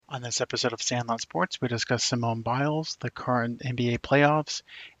On this episode of Sandlot Sports, we discuss Simone Biles, the current NBA playoffs,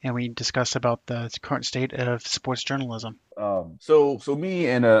 and we discuss about the current state of sports journalism. So me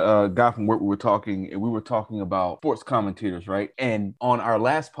and a guy from work, we were talking about sports commentators, right? And on our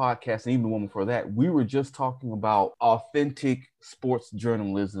last podcast, and even the one before that, we were just talking about authentic sports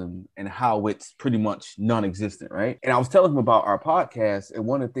journalism and how it's pretty much non-existent, right? And I was telling him about our podcast, and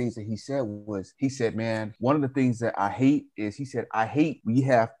one of the things that he said, man, one of the things that I hate is, I hate we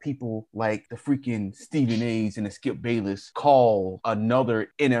have people like the freaking Stephen A's and the Skip Bayless call another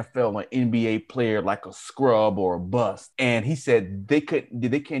NFL or NBA player like a scrub or a bust. And he said they can't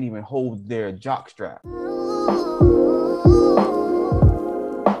even hold their jock strap.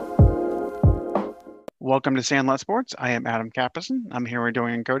 Welcome to Sandlot Sports. I am Adam Capison. I'm here with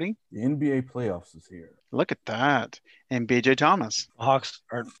Dorian Cody. The NBA playoffs is here. Look at that. And BJ Thomas. The Hawks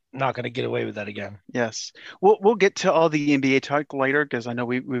are not going to get away with that again. Yes. We'll get to all the NBA talk later because I know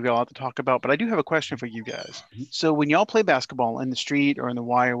we've got a lot to talk about, but I do have a question for you guys. So when y'all play basketball in the street or in the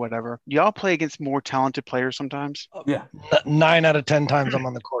Y or whatever, do y'all play against more talented players sometimes? Yeah. 9 out of 10 times I'm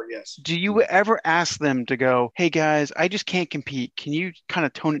on the court, yes. Do you ever ask them to go, hey guys, I just can't compete. Can you kind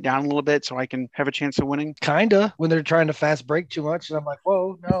of tone it down a little bit so I can have a chance of winning? Kinda, when they're trying to fast break too much. And I'm like,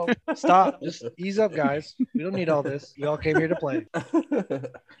 whoa, no, stop. Just ease up, guys. We don't need all this. We all came here to play.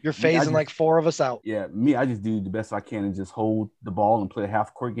 You're phasing like 4 of us out. Yeah, I just do the best I can and just hold the ball and play a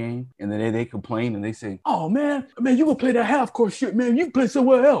half-court game. And then they complain and they say, oh, man, you gonna play that half-court shit, man. You can play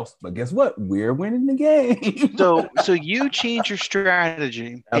somewhere else. But guess what? We're winning the game. So you change your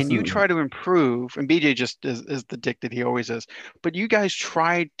strategy. Absolutely. And you try to improve. And BJ just is the dick that he always is. But you guys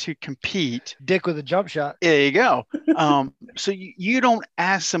try to compete. Dick with a jump shot. There you go. So you don't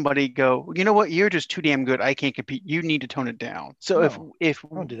ask somebody, go, you know what? You're just too damn good. I can't compete. You need to tone it down. So if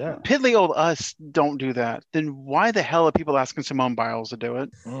don't do that. Piddly old us don't do that, then why the hell are people asking Simone Biles to do it?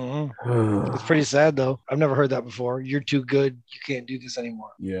 Mm-hmm. It's pretty sad, though. I've never heard that before. You're too good. You can't do this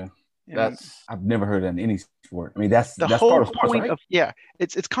anymore. Yeah. I've never heard that in any sport. That's whole part of sports, point right? of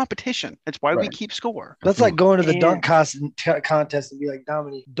it's competition. It's why we keep score. That's like going to the dunk contest and be like,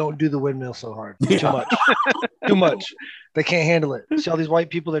 Dominique, don't do the windmill so hard. Too much. Too much. They can't handle it. See all these white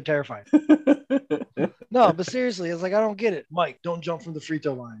people, they're terrified. No, but seriously, it's like, I don't get it. Mike, don't jump from the free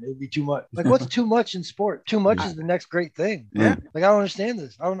throw line. It would be too much. Like, what's too much in sport? Too much is the next great thing. Yeah. Like, I don't understand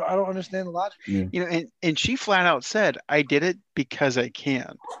this. I don't understand the logic. Yeah. And she flat out said, I did it because I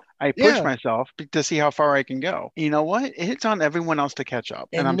can. I push myself to see how far I can go. You know what? It's on everyone else to catch up.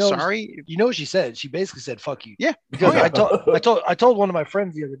 And I'm sorry. You know what she said? She basically said, fuck you. Yeah. Because I told one of my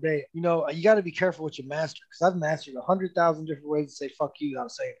friends the other day, you got to be careful what you master. Because I've mastered 100,000 different ways to say fuck you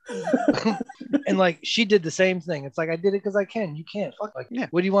without saying it. And like, she did the same thing. It's like, I did it because I can. You can't. Fuck. Like,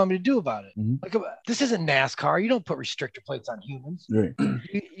 what do you want me to do about it? Mm-hmm. Like, this isn't NASCAR. You don't put restrictor plates on humans. Right.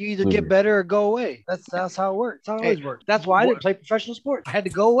 You either get better or go away. That's how it works. That's how it always works. That's why I didn't play professional sports. I had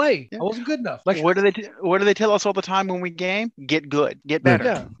to go away. Yeah. I wasn't good enough. Like, what do they tell us all the time when we game? Get good, get better.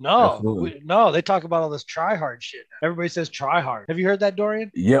 Yeah. No, they talk about all this try hard shit. Everybody says try hard. Have you heard that,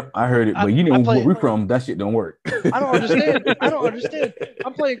 Dorian? Yep, I heard it. But where we're from, that shit don't work. I don't understand.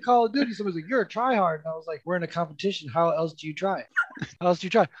 I'm playing Call of Duty. Somebody's like, you're a try hard. And I was like, we're in a competition. How else do you try? I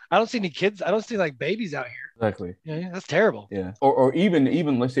don't see any kids. I don't see like babies out here. Exactly. Yeah, that's terrible. Yeah. Or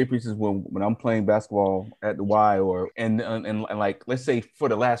even let's say, for instance, when I'm playing basketball at the Y, and like, let's say for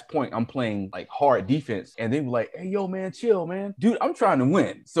the last point, I'm playing like hard defense, and they be like, hey, yo, man, chill, man. Dude, I'm trying to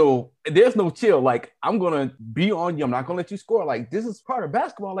win. So there's no chill. Like, I'm gonna be on you. I'm not gonna let you score. Like, this is part of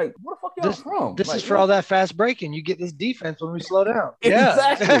basketball. Like, where the fuck y'all from? This like, is for all that fast breaking. You get this defense when we slow down.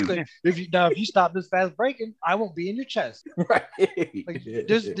 Exactly. If you stop this fast breaking, I won't be in your chest. Right. Like,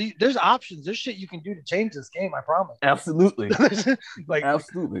 there's options. There's shit you can do to change this game. I promise. Absolutely. Like,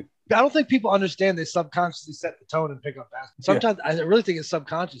 absolutely. I don't think people understand they subconsciously set the tone and pick up basketball. Sometimes I really think it's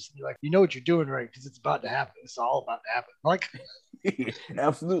subconscious. And you're like, you know what you're doing right because it's about to happen. It's all about to happen. Like,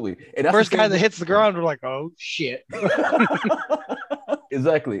 absolutely. And that's first guy that hits the ground, we're like, oh shit.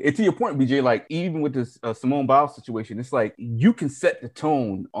 Exactly. And to your point, BJ, like, even with this Simone Biles situation, it's like you can set the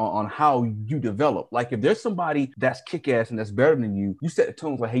tone on how you develop. Like, if there's somebody that's kick-ass and that's better than you, you set the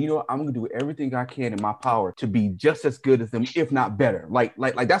tone like, hey, you know what? I'm going to do everything I can in my power to be just as good as them, if not better. Like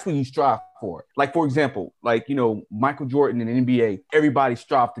that's what you strive for it. Like, for example, like, Michael Jordan in the NBA, everybody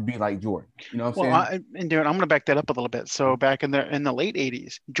strived to be like Jordan. You know what I'm saying? And Darren, I'm going to back that up a little bit. So back in the late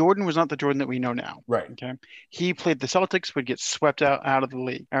 80s, Jordan was not the Jordan that we know now. Right. Okay. He played the Celtics, would get swept out of the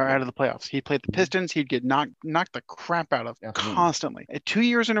league or out of the playoffs. He played the Pistons, he'd get knocked the crap out of constantly. 2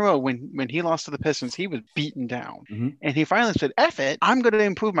 years in a row when he lost to the Pistons, he was beaten down. And he finally said, F it, I'm going to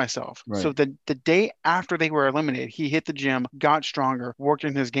improve myself. Right. So the day after they were eliminated, he hit the gym, got stronger, worked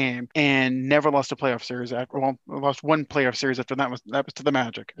in his game, and never lost a playoff series. Lost one playoff series after that was to the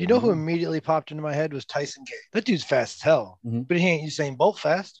Magic. You know who immediately popped into my head was Tyson Gay. That dude's fast as hell, but he ain't Usain Bolt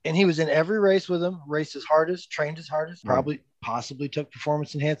fast. And he was in every race with him, raced his hardest, trained his hardest, possibly took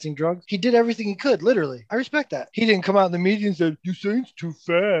performance enhancing drugs. He did everything he could, literally. I respect that. He didn't come out in the media and said, Usain's too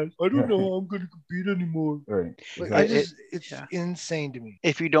fast. I don't know how I'm going to compete anymore. Right. It's insane to me.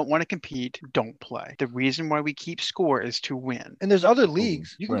 If you don't want to compete, don't play. The reason why we keep score is to win. And there's other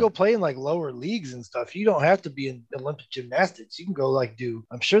leagues. You can go play in like lower leagues and stuff. You don't have to be in Olympic gymnastics. You can go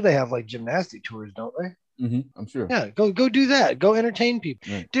I'm sure they have like gymnastic tours, don't they? I'm sure. Yeah, go do that. Go entertain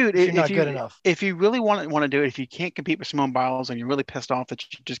people. Right. Dude, if you're not good enough. If you really want to do it, if you can't compete with Simone Biles and you're really pissed off that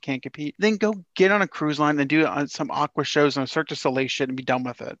you just can't compete, then go get on a cruise line and do some aqua shows and Cirque du Soleil shit and be done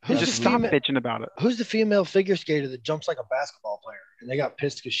with it. Just stop bitching about it. Who's the female figure skater that jumps like a basketball player? And they got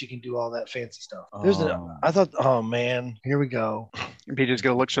pissed because she can do all that fancy stuff. I thought, oh man, here we go. BJ's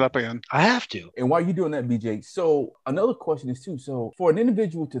gonna look shit up again. I have to. And while you're doing that, BJ, so another question is too. So for an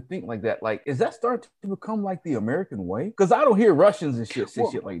individual to think like that, like, is that starting to become like the American way? Because I don't hear Russians and shit say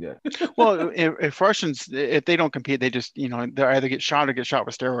shit like that. Well, if Russians, if they don't compete, they just, they either get shot or get shot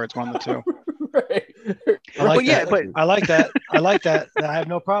with steroids, one of the two. Right. I like that. I like that. I have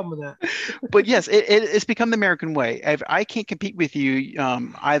no problem with that. But yes, it's become the American way. If I can't compete with you,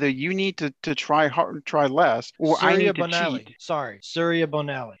 either you need to try hard, try less, or I need to cheat. Surya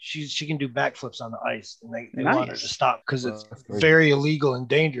Bonali. She can do backflips on the ice, and they want her to stop because it's very illegal and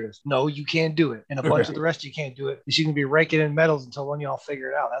dangerous. No, you can't do it, and a bunch of the rest of you can't do it. She can be raking in medals until one of y'all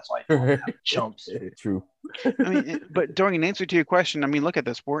figure it out. That's why chumps. True. I mean, but during an answer to your question, I mean, look at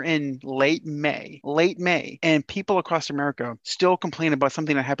this. We're in late May, and people across America still complain about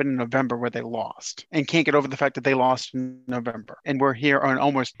something that happened in November where they lost and can't get over the fact that they lost in November. And we're here on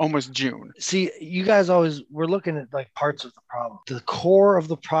almost June. See, you guys we're looking at like parts of the problem. The core of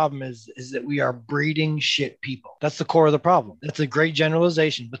the problem is that we are breeding shit people. That's the core of the problem. That's a great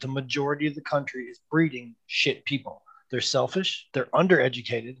generalization, but the majority of the country is breeding shit people. They're selfish. They're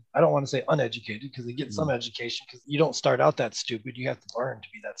undereducated. I don't want to say uneducated because they get some education because you don't start out that stupid. You have to learn to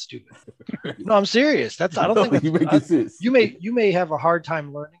be that stupid. No, I'm serious. I don't think you make sense. You may have a hard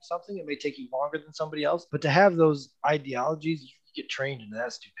time learning something. It may take you longer than somebody else, but to have those ideologies, you get trained into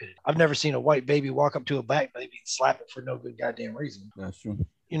that stupidity. I've never seen a white baby walk up to a black baby and slap it for no good goddamn reason. That's true.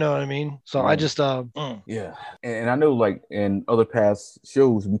 You know what I mean? So I just yeah. And I know, like in other past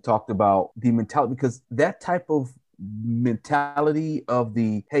shows, we talked about the mentality, because that type of mentality of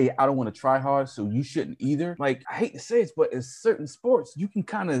the, hey, I don't want to try hard, so you shouldn't either. Like, I hate to say it, but in certain sports, you can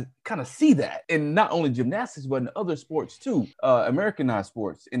kind of see that. And not only gymnastics, but in other sports too, Americanized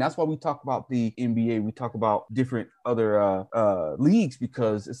sports. And that's why we talk about the NBA. We talk about different other leagues,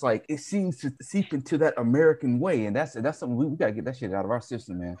 because it's like, it seems to seep into that American way. And that's something we got to get that shit out of our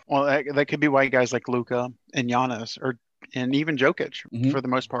system, man. Well, that could be why guys like Luka and Giannis and even Jokic, for the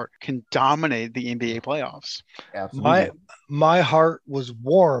most part, can dominate the NBA playoffs. Absolutely. My heart was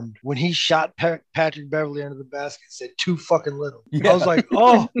warmed when he shot Patrick Beverly under the basket and said, too fucking little. Yeah. I was like,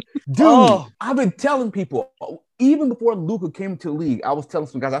 oh. Dude, I've been telling people, even before Luka came to the league, I was telling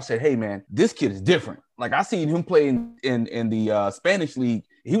some guys, I said, hey, man, this kid is different. Like, I seen him play in the Spanish league.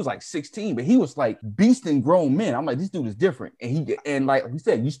 He was like 16, but he was like beasting grown men. I'm like, this dude is different. And like you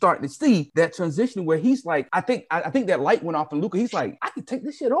said, you starting to see that transition where he's like, I think that light went off in Luka. He's like, I can take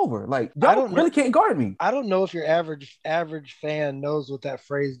this shit over. Like, y'all really can't guard me. I don't know if your average fan knows what that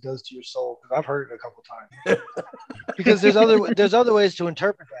phrase does to your soul, because I've heard it a couple times. Because there's other ways to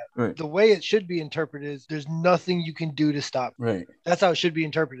interpret that. Right. The way it should be interpreted is there's nothing you can do to stop. Right. That's how it should be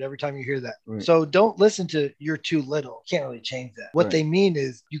interpreted every time you hear that. Right. So don't listen to "you're too little." Can't really change that. What they mean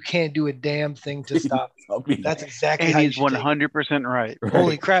is you can't do a damn thing to stop. That's exactly and how he's 100% right.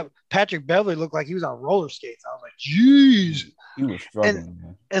 Holy crap. Patrick Beverly looked like he was on roller skates. I was like, jeez. He was struggling,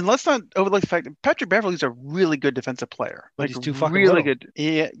 man. And let's not overlook the fact that Patrick Beverly's a really good defensive player. But he's too fucking really little. Good.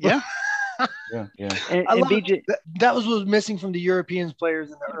 Yeah. Yeah. And BJ, that was what was missing from the European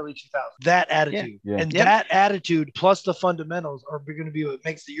players in the early 2000s. That attitude. Yeah. And that attitude plus the fundamentals are going to be what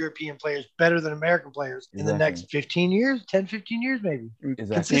makes the European players better than American players in the next 15 years, 10, 15 years maybe.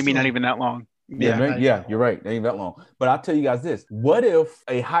 Exactly. Maybe not even that long. Yeah, you're right. It ain't that long. But I'll tell you guys this. What if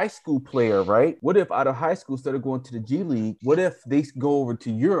a high school player, right? What if out of high school, instead of going to the G League, what if they go over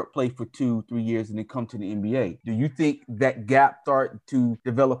to Europe, play for 2-3 years, and then come to the NBA? Do you think that gap start to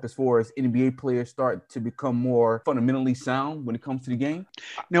develop as far as NBA players start to become more fundamentally sound when it comes to the game?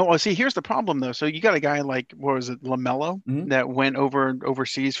 No, well, see, here's the problem, though. So you got a guy like, what was it, LaMelo, that went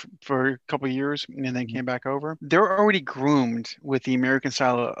overseas for a couple of years and then came back over. They're already groomed with the American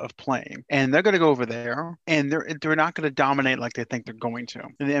style of playing, and they're going to go over there, and they're not going to dominate like they think they're going to.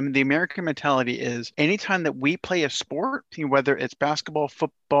 And the American mentality is anytime that we play a sport, whether it's basketball,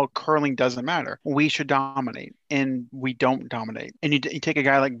 football, curling, doesn't matter, we should dominate, and we don't dominate. And you take a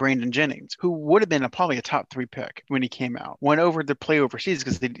guy like Brandon Jennings, who would have been probably a top 3 pick when he came out, went over to play overseas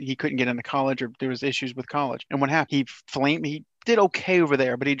because he couldn't get into college, or there was issues with college. And what happened? He did okay over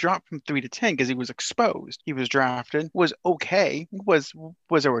there, but he dropped from 3 to 10 because he was exposed. He was drafted, was okay, was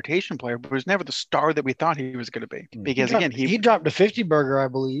a rotation player, but was never the star that we thought he was going to be. Because he dropped a 50 burger, I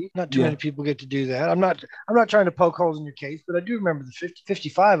believe. Not too many people get to do that. I'm not trying to poke holes in your case, but I do remember the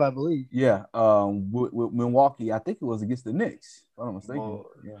 55, I believe. Yeah, with Milwaukee, I think it was against the Knicks. If I'm not mistaken. Well,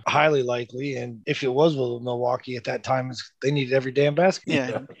 highly likely, and if it was with Milwaukee at that time, they needed every damn basket.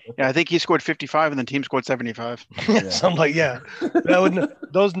 Yeah, I think he scored 55, and the team scored 75. Something like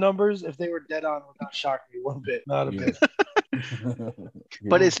those numbers, if they were dead on, would not shock me one bit, not a bit.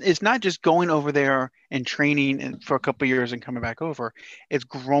 But it's not just going over there and training for a couple of years and coming back over. It's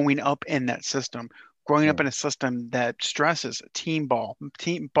growing up in that system. Growing up in a system that stresses team ball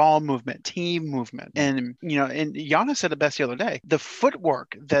movement, team movement. And, and Giannis said it best the other day. The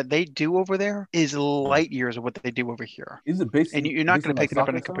footwork that they do over there is light years of what they do over here. Is it basically? And you're not going to pick it up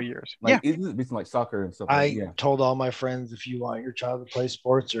in a couple of years. Is it basically like soccer and stuff? I told all my friends, if you want your child to play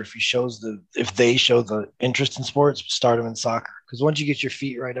sports, or if they show the interest in sports, start them in soccer. Because once you get your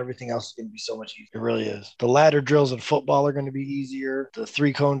feet right, everything else is going to be so much easier. It really is. The ladder drills in football are going to be easier. The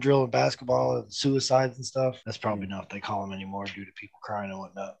 3-cone drill in basketball and suicides and stuff, that's probably not what they call them anymore due to people crying and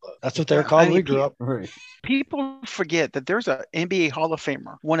whatnot. But that's what they're called when we grew up. People forget that there's an NBA Hall of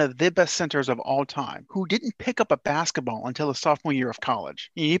Famer, one of the best centers of all time, who didn't pick up a basketball until his sophomore year of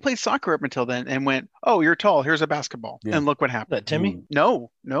college. He played soccer up until then and went, "Oh, you're tall. Here's a basketball." Yeah. And look what happened. That Timmy? No,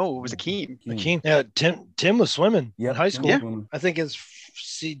 it was Akeem. Akeem. Yeah, Tim was swimming in high school. Yeah. I think his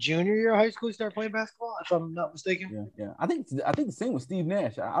junior year of high school he started playing basketball, if I'm not mistaken. Yeah. I think the same with Steve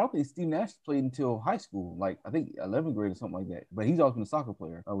Nash. I don't think Steve Nash played until high school, like I think 11th grade or something like that. But he's always been a soccer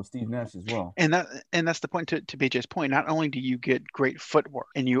player with Steve Nash as well. And that's the point to BJ's point. Not only do you get great footwork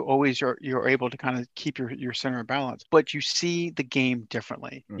and you're able to kind of keep your center of balance, but you see the game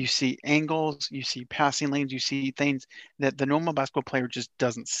differently. You see angles, you see passing lanes, you see things that the normal basketball player just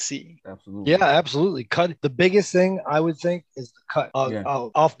doesn't see. Absolutely. Yeah, absolutely. Cut. The biggest thing I would think is the cut.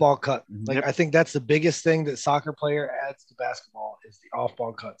 Off-ball cut. I think that's the biggest thing that soccer player adds to basketball is the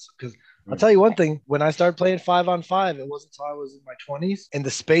off-ball cuts. Because I'll tell you one thing, when I started playing 5-on-5, it wasn't until I was in my 20s, and the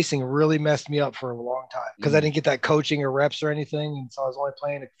spacing really messed me up for a long time because I didn't get that coaching or reps or anything, and so I was only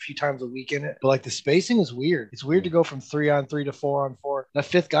playing a few times a week in it. But like the spacing is weird. It's weird to go from 3-on-3 to 4-on-4. That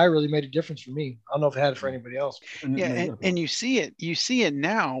fifth guy really made a difference for me. I don't know if it had it for anybody else. Yeah, and you see it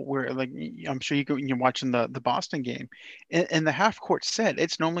now where, like, I'm sure you're watching the Boston game, and the half court set,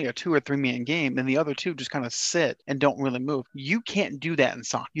 it's normally a 2 or 3 man game, and the other two just kind of sit and don't really move. You can't do that in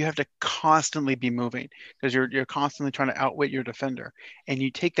soccer. You have to constantly be moving because you're constantly trying to outwit your defender, and you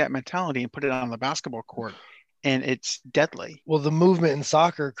take that mentality and put it on the basketball court, and it's deadly. Well, the movement in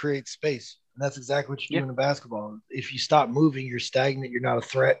soccer creates space, and that's exactly what you're doing in basketball. If you stop moving, you're stagnant, you're not a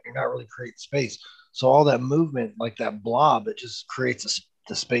threat, you're not really creating space. So all that movement, like that blob, it just creates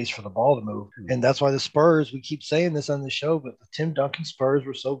the space for the ball to move. And that's why the Spurs, we keep saying this on the show, but the Tim Duncan Spurs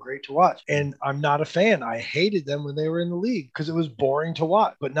were so great to watch. And I'm not a fan. I hated them when they were in the league because it was boring to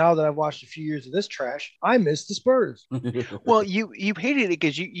watch. But now that I've watched a few years of this trash, I miss the Spurs. Well, you hated it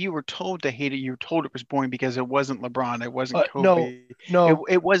because you were told to hate it. You were told it was boring because it wasn't LeBron. It wasn't Kobe. No.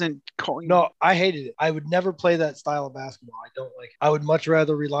 It wasn't Kobe. No, I hated it. I would never play that style of basketball. I don't like it. I would much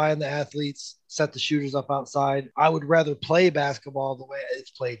rather rely on the athletes, set the shooters up outside. I would rather play basketball the way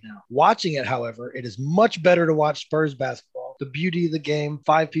it's played now. Watching it, however, it is much better to watch Spurs basketball. The beauty of the game,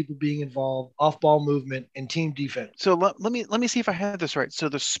 5 people being involved, off-ball movement, and team defense. So let me see if I have this right. So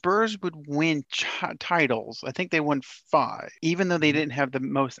the Spurs would win titles. I think they won 5, even though they didn't have the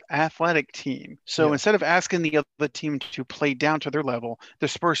most athletic team. So instead of asking the other team to play down to their level, the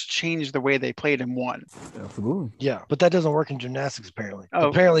Spurs changed the way they played and won. Absolutely. Yeah, but that doesn't work in gymnastics, apparently. Oh,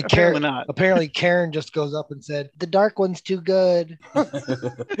 apparently not. Apparently Karen just goes up and said, "The dark one's too good."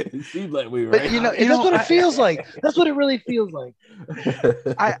 It seems that way, right? But that's what it feels like. That's what it really feels feels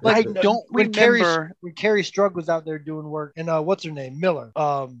like. I don't remember when Carrie Strug was out there doing work, and what's her name, Miller,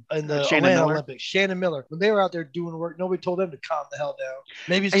 in the Atlanta Olympics, Shannon Miller. When they were out there doing work, nobody told them to calm the hell down.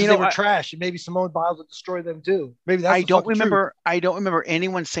 Maybe it's because they were trash, and maybe Simone Biles would destroy them too. Maybe that's I don't remember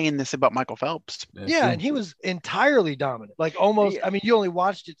anyone saying this about Michael Phelps. Yeah, and he was entirely dominant. Like almost, I mean, you only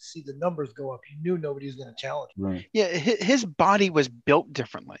watched it to see the numbers go up. You knew nobody was going to challenge him. Right. Yeah, his body was built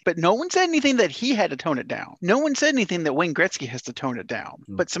differently, but no one said anything that he had to tone it down. No one said anything that Wayne Gretzky has to tone it down,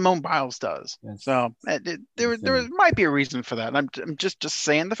 but Simone Biles does. So there might be a reason for that. I'm just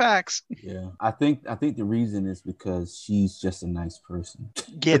saying the facts. Yeah, I think the reason is because she's just a nice person.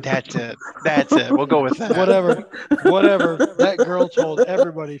 Yeah, that's it. That's it. We'll go with that. Whatever. That girl told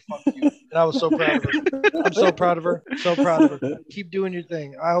everybody, "Fuck you," and I was so proud of her. I'm so proud of her. So proud of her. Keep doing your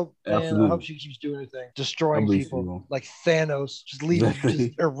thing. I hope she keeps doing her thing, destroying people like Thanos, just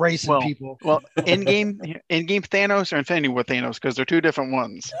erasing people. Well, in game Thanos or Infinity War Thanos, because they're two different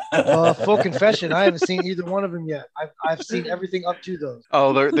ones. Full confession, I haven't seen either one of them yet. I've seen everything up to those.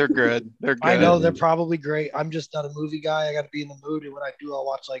 Oh, they're good. They're good. I know they're probably great. I'm just not a movie guy. I got to be in the mood, and when I do, I'll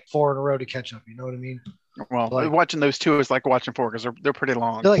watch like 4 in a row to catch up. You know what I mean? Well, watching those two is like watching 4 because they're pretty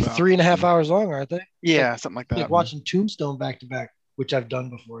long. They're like 3.5 hours long, aren't they? Yeah, something like that. Like watching Tombstone back to back, which I've done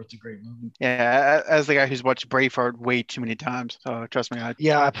before. It's a great movie. Yeah, as the guy who's watched Braveheart way too many times, so trust me.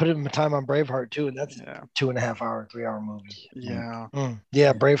 I put in my time on Braveheart too, and that's a 2.5 hour, 3 hour movie. Yeah.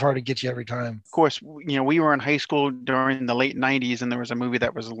 Yeah, Braveheart would get you every time. Of course, we were in high school during the late 90s, and there was a movie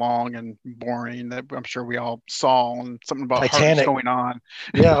that was long and boring that I'm sure we all saw, and something about Titanic going on.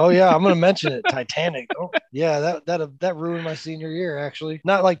 Yeah, oh yeah, I'm gonna mention it. Titanic. Oh, yeah, that ruined my senior year actually.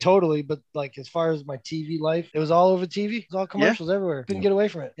 Not like totally, but like as far as my TV life, it was all over TV. It was all commercials everywhere. Couldn't get away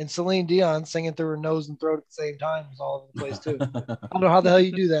from it. And Celine Dion singing through her nose and throat at the same time was all over the place too. I don't know how the hell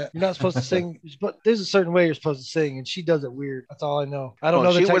you do that. You're not supposed to sing, but there's a certain way you're supposed to sing, and she does it weird. That's all I know. I don't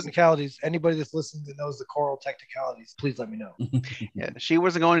know the technicalities. Anybody that's listening that knows the choral technicalities, please let me know. Yeah, she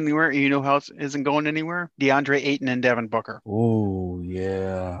wasn't going anywhere. You know how it isn't going anywhere? DeAndre Ayton and Devin Booker. Oh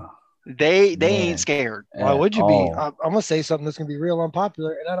yeah. They ain't scared. Why would you be? I'm gonna say something that's gonna be real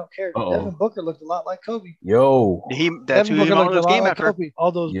unpopular, and I don't care. Devin Booker looked a lot like Kobe. That's who he modeled his game after. Kobe.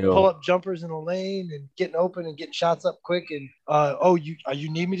 All those pull-up jumpers in the lane and getting open and getting shots up quick. And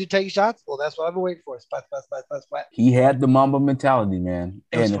you need me to take shots? Well, that's what I've been waiting for. Splat. He had the Mamba mentality, man.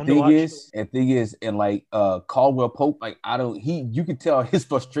 And the thing is, and like Caldwell Pope, like you could tell his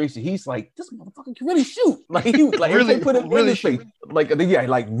frustration. He's like, this motherfucker can really shoot. Like he was like really put him in his face. Like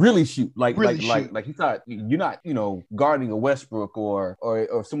really shoot. Like he thought you're not, guarding a Westbrook or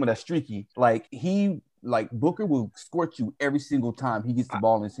someone that's streaky. Like Booker will squirt you every single time he gets the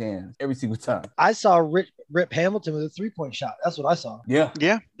ball in his hands. Every single time. I saw Rip Hamilton with a 3-point shot. That's what I saw.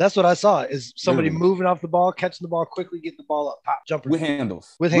 Yeah. That's what I saw. Is somebody moving off the ball, catching the ball quickly, getting the ball up, pop, jumper with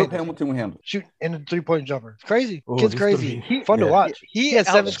handles. Rip Hamilton with handles. Shoot in a 3-point jumper. It's crazy. Kid's crazy. Fun to watch. He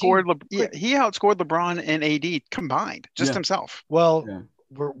outscored LeBron and AD combined, just himself. Well. Yeah.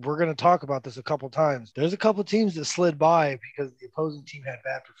 We're going to talk about this a couple times. There's a couple teams that slid by because the opposing team had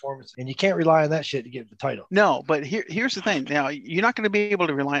bad performance, and you can't rely on that shit to get the title. No, but here's the thing. Now, you're not going to be able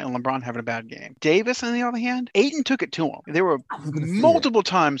to rely on LeBron having a bad game. Davis, on the other hand, Ayton took it to him. There were multiple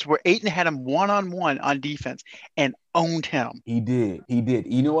times where Ayton had him one-on-one on defense and owned him. He did.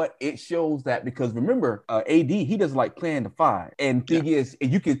 You know what? It shows that because remember, AD, he doesn't like playing the 5. And thing is,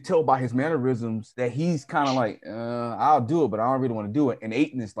 you can tell by his mannerisms that he's kind of like, I'll do it, but I don't really want to do it. And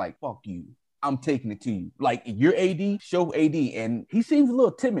Ayton is like, fuck you. I'm taking it to you. Like, you're AD, show AD. And he seems a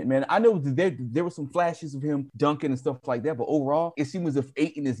little timid, man. I know there were some flashes of him dunking and stuff like that, but overall, it seems as if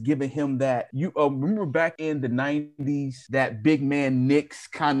Ayton is giving him that. You remember back in the 90s, that big man Knicks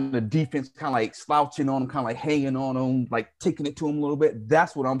kind of defense, kind of like slouching on him, kind of like hanging on him, like taking it to him a little bit.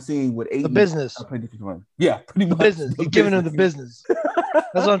 That's what I'm seeing with Ayton. The business. Yeah, pretty much. The business. He's giving him the business.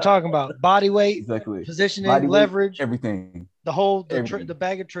 That's what I'm talking about. Body weight, positioning, leverage, everything. The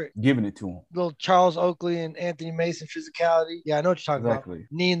bag of tricks. Giving it to him. Little Charles Oakley and Anthony Mason physicality. Yeah, I know what you're talking about.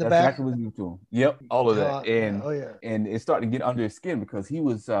 Knee in the back. Exactly what he was doing. Yep, all of that. And it started to get under his skin because he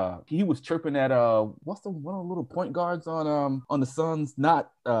was chirping at what's one of the little point guards on the Suns? Not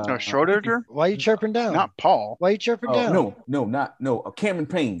Schroeder? Why are you chirping down? Not Paul. Why are you chirping down? No, Cameron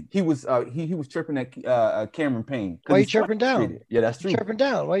Payne. He was chirping at Cameron Payne. Why are you chirping down? Yeah, that's true. Chirping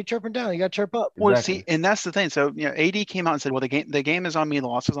down. Why are you chirping down? You got to chirp up. Well, see, and that's the thing. So, AD came out and said, well, the game is on me, the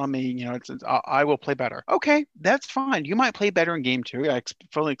loss is on me. I will play better. Okay, that's fine. You might play better in game 2. I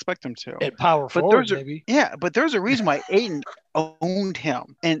fully expect him to. At power forward, maybe. Yeah, but there's a reason why Ayton owned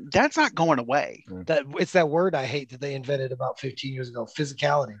him, and that's not going away. It's that word I hate that they invented about 15 years ago,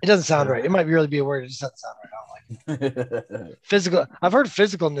 physicality. It doesn't sound right. It might really be a word. It just doesn't sound right. I don't like Physical. I've heard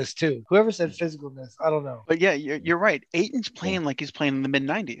physicalness too. Whoever said physicalness, I don't know. But yeah, you're right. Ayton's playing like he's playing in the mid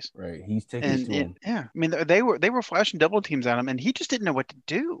 '90s. Right. He's taking it to him. Yeah, I mean they were flashing double teams at him, and he just didn't know what to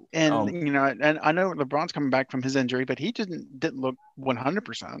do. And and I know LeBron's coming back from his injury, but he didn't look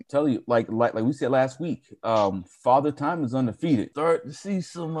 100%. Tell you, like we said last week, Father Time is undefeated. Start to see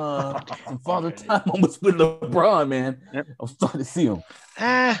some Father Time moments with LeBron, man. Yep. I'm starting to see him.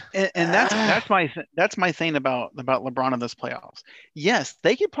 And that's my thing about LeBron in this playoffs. Yes,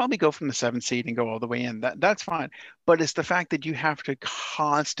 they could probably go from the 7th seed and go all the way in. That's fine. But it's the fact that you have to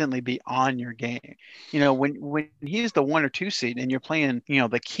constantly be on your game. When he's the 1 or 2 seed and you're playing,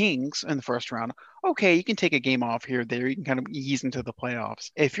 the Kings in the first round, okay, you can take a game off here or there. You can kind of ease into the playoffs.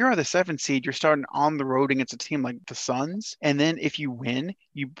 If you're the 7th seed, you're starting on the road against a team like the Suns. And then if you win,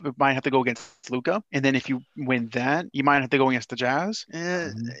 you might have to go against Luka. And then if you win that, you might have to go against the Jazz.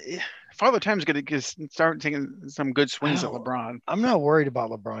 Father Time's going to start taking some good swings at LeBron. I'm not worried about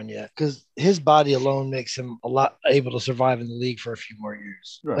LeBron yet because his body alone makes him a lot able to survive in the league for a few more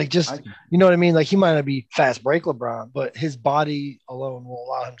years. Right. You know what I mean? Like he might not be fast break LeBron, but his body alone will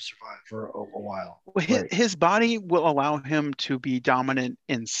allow him to survive for a while. Well, his body will allow him to be dominant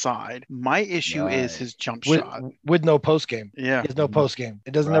inside. My issue is his jump shot. With no post game. Yeah. He has no post game.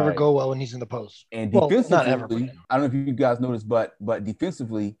 It doesn't ever go well when he's in the post. And defensively, not ever. I don't know if you guys noticed, but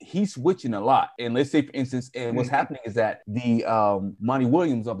defensively, he's switching a lot. And let's say, for instance, and what's happening is that the Monty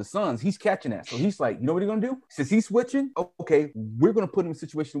Williams of the Suns, he's catching that. So he's like, you know what he's going to do? Since he's switching, okay, we're going to put him in a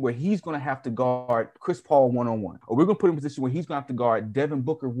situation where he's going to have to guard Chris Paul one-on-one. Or we're going to put him in a position where he's going to have to guard Devin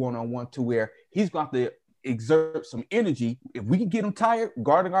Booker one-on-one to where he's going to have to exert some energy. If we can get him tired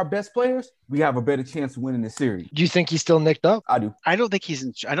guarding our best players, we have a better chance of winning this series. Do you think he's still nicked up? I do. I don't think he's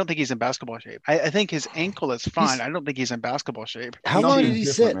in basketball shape. I think his ankle is fine. I don't think he's in basketball shape. How long did he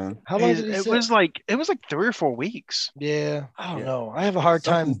sit? How long did he sit? It was like 3 or 4 weeks. Yeah. I don't know. I have a hard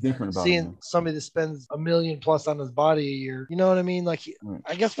time seeing somebody that spends $1 million plus on his body a year. You know what I mean? Like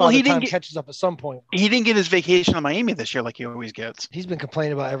I guess Father Time catches up at some point. He didn't get his vacation in Miami this year like he always gets. He's been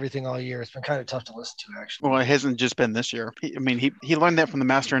complaining about everything all year. It's been kind of tough to listen to, actually. Well, it hasn't just been this year. He learned that from the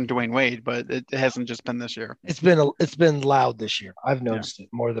master in Dwayne Wade, but it hasn't just been this year. It's been loud this year. I've noticed it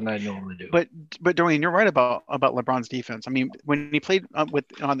more than I normally do. But Dwayne, you're right about LeBron's defense. I mean, when he played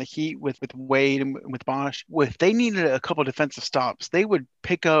on the Heat with Wade and with Bosh, if they needed a couple of defensive stops, they would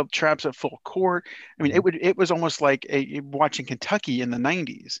pick up traps at full court. I mean, it was almost like watching Kentucky in the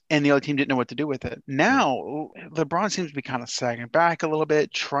 90s, and the other team didn't know what to do with it. Now, LeBron seems to be kind of sagging back a little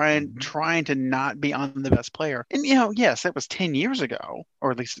bit, trying to not be on the best player. And, yes, that was 10 years ago, or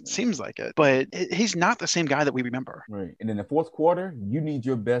at least it seems like it. But he's not the same guy that we remember. Right. And in the fourth quarter, you need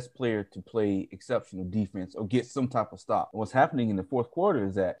your best player to play exceptional defense or get some type of stop. And what's happening in the fourth quarter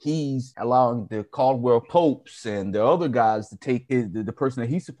is that he's allowing the Caldwell Popes and the other guys to take the person that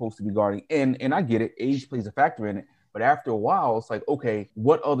he's supposed to be guarding. And I get it. Age plays a factor in it. But after a while, it's like, okay,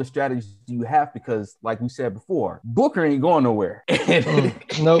 what other strategies do you have? Because like we said before, Booker ain't going nowhere.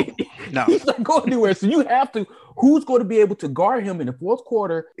 No. He's not going anywhere. So you have to, who's going to be able to guard him in the fourth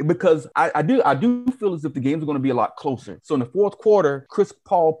quarter? Because I do feel as if the games are going to be a lot closer. So in the fourth quarter, Chris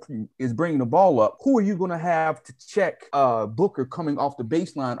Paul is bringing the ball up. Who are you going to have to check Booker coming off the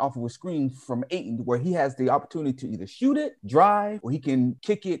baseline off of a screen from Ayton, where he has the opportunity to either shoot it, drive, or he can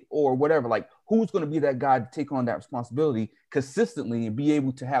kick it or whatever? Like, who's going to be that guy to take on that responsibility consistently and be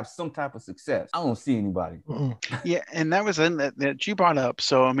able to have some type of success? I don't see anybody. Yeah, and that was in that you brought up.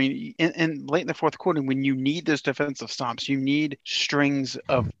 So, I mean, in late in the fourth quarter, when you need those defensive stops, you need strings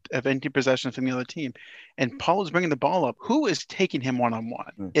of empty possessions from the other team. And Paul is bringing the ball up. Who is taking him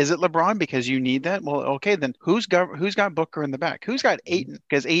one-on-one? Is it LeBron because you need that? Well, okay, then who's got Booker in the back? Who's got Ayton?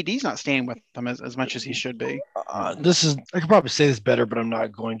 Because AD's not staying with them as much as he should be. I could probably say this better, but I'm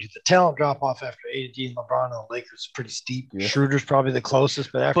not going to. The talent drop-off after AD and LeBron on the Lakers is pretty steep. Yeah. Schroeder's probably the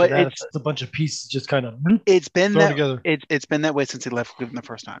closest, but after that, it's a bunch of pieces just kind of it's been that way since he left Cleveland the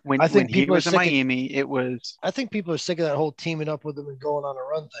first time. When he was in Miami, it was. I think people are sick of that whole teaming up with him and going on a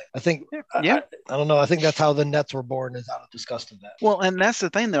run thing. I think. Yeah. I don't know. I think that's how the Nets were born, is out of disgust of that. Well, and that's the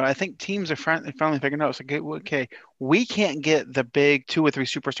thing, though. I think teams are finally figuring out. It's like, okay, we can't get the big 2 or 3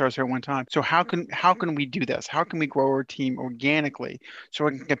 superstars here at one time. So how can we do this? How can we grow our team organically so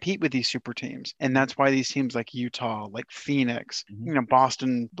we can compete with these super teams? And that's why these teams like Utah, like Phoenix,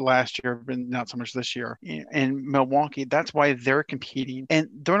 Boston last year, but not so much this year, and Milwaukee. That's why they're competing, and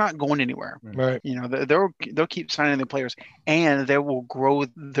they're not going anywhere. Right. They'll keep signing the players, and they will grow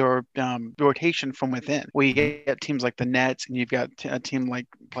their rotation from within. We get teams like the Nets, and you've got a team like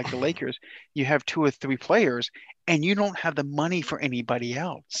like the Lakers, you have 2 or 3 players and you don't have the money for anybody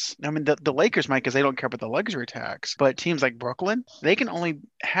else. I mean, the Lakers might because they don't care about the luxury tax, but teams like Brooklyn, they can only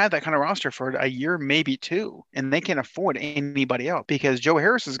have that kind of roster for a year, maybe 2, and they can't afford anybody else because Joe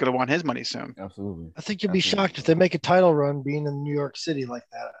Harris is going to want his money soon. Absolutely. I think you'll be shocked if they make a title run being in New York City like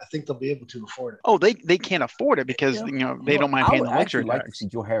that. I think they'll be able to afford it. Oh, they can't afford it because they don't mind paying the luxury like tax. to see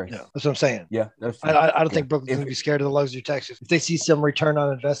Joe Harris. Yeah, that's what I'm saying. Yeah, I don't think Brooklyn's going to be scared of the luxury tax. If they see some return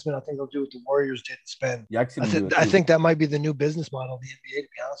on investment, I think they'll do what the Warriors did and spend. Yeah, I think that might be the new business model of the NBA, to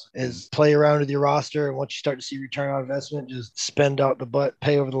be honest, is play around with your roster, and once you start to see return on investment, just spend out the butt,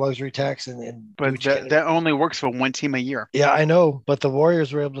 pay over the luxury tax, and but that only works for one team a year. Yeah, I know, but the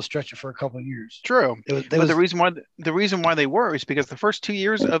Warriors were able to stretch it for a couple of years. True. The reason why they were is because the first 2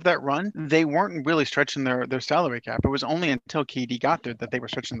 years of that run, they weren't really stretching their salary cap. It was only until KD got there that they were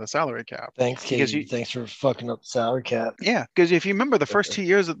stretching the salary cap. Thanks, KD. Thanks for fucking up the salary cap. Yeah, because if you remember the first 2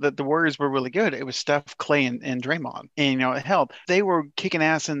 years that the Warriors were really good, it was Steph, Clay, and Draymond. And it helped. They were kicking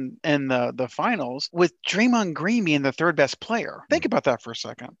ass in the finals with Draymond Green being the 3rd best player. Think about that for a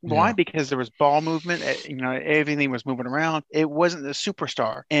second. Yeah. Why? Because there was ball movement. Everything was moving around. It wasn't a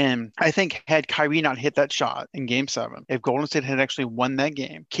superstar. And I think had Kyrie not hit that shot in Game 7, if Golden State had actually won that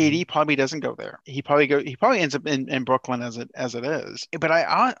game, KD probably doesn't go there. He probably ends up in Brooklyn as it is. But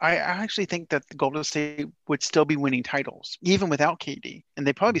I actually think that Golden State would still be winning titles even without KD, and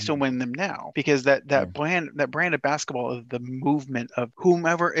they probably still win them now because that brand of basketball of the movement of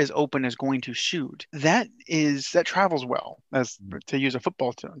whomever is open is going to shoot. That travels well, as to use a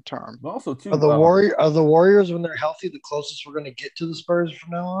football term. But also too, are the Warriors when they're healthy the closest we're going to get to the Spurs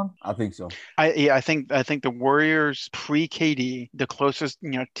from now on? I think so. I think the Warriors pre KD, the closest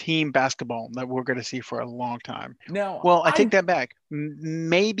team basketball that we're going to see for a long time. Now, well, I take that back.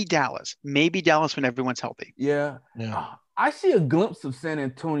 Maybe Dallas when everyone's healthy. Yeah. I see a glimpse of San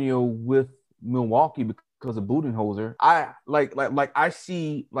Antonio with Milwaukee because of Budenholzer. I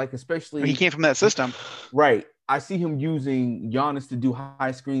see especially he came from that system, right? I see him using Giannis to do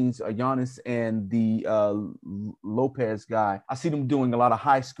high screens, Giannis and the Lopez guy. I see them doing a lot of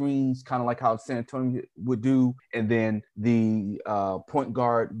high screens, kind of like how San Antonio would do. And then the point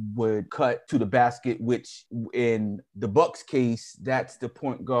guard would cut to the basket, which in the Bucks case, that's the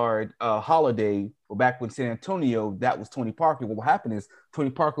point guard Holiday. Well, back when San Antonio, that was Tony Parker. What would happen is Tony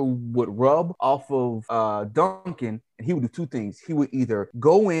Parker would rub off of Duncan, and he would do 2 things. He would either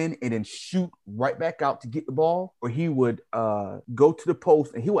go in and then shoot right back out to get the ball, or he would go to the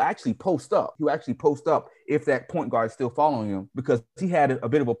post, and he will actually post up. He will actually post up if that point guard is still following him, because he had a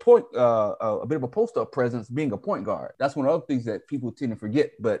bit of a post up presence being a point guard. That's one of the other things that people tend to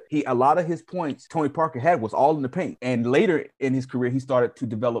forget. But a lot of his points Tony Parker had was all in the paint, and later in his career he started to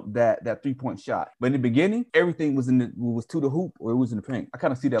develop that 3-point shot. But in the beginning, everything was was to the hoop or it was in the paint. I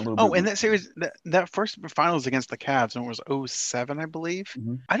kind of see that a little bit. Oh, in that series, that first finals against the Cavs, and it was 2007, I believe.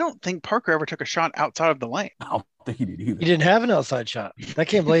 Mm-hmm. I don't think Parker ever took a shot outside of the lane. I don't think he did either. He didn't have an outside shot. That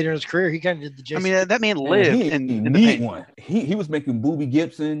came later in his career. He kind of did the Jason. I mean, that man lived in the paint. One. He was making Booby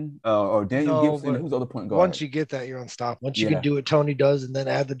Gibson or Daniel Gibson. Who's the other point guard? Once you get that, you're unstoppable. Once you can do what Tony does and then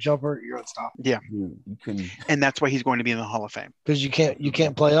add the jumper, you're unstoppable. Yeah. You couldn't. And that's why he's going to be in the Hall of Fame. Because you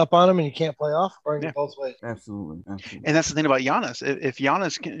can't play up on him and you can't play off, or both ways. Absolutely. And that's the thing about Giannis. If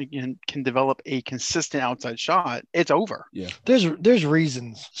Giannis can develop a consistent outside shot, it's over. Yeah. There's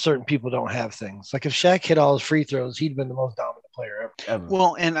reasons certain people don't have things. Like if Shaq hit all his free throws, he'd been the most dominant player ever.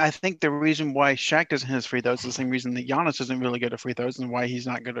 Well, and I think the reason why Shaq doesn't hit his free throws is the same reason that Giannis isn't really good at free throws and why he's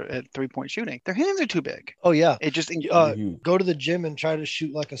not good at 3-point shooting. Their hands are too big. Oh, yeah. It just go to the gym and try to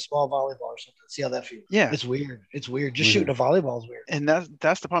shoot like a small volleyball or something. See how that feels. Yeah. It's weird. Just shooting a volleyball is weird. And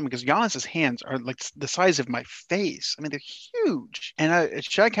that's the problem, because Giannis's hands are like the size of my face. I mean, they're huge. And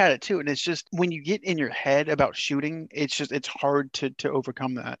Shaq had it too. And it's just when you get in your head about shooting, it's hard to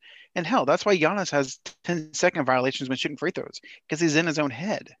overcome that. And hell, that's why Giannis has 10-second violations when shooting free throws, because he's in his own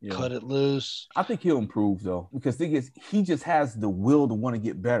head. Yeah. Cut it loose. I think he'll improve though, because the thing is, he just has the will to want to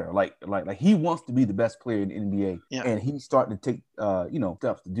get better. Like he wants to be the best player in the NBA, and he's starting to take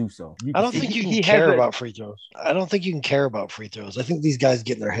steps to do so. I don't think you can care about free throws. I don't think you can care about free throws. I think these guys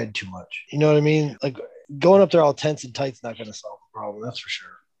get in their head too much. You know what I mean? Like going up there all tense and tight's not going to solve the problem. That's for sure.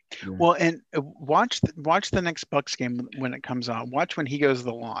 Yeah. Well, and watch the next Bucks game when it comes on. Watch when he goes to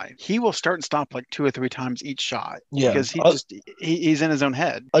the line. He will start and stop like 2 or 3 times each shot. Yeah, because he's in his own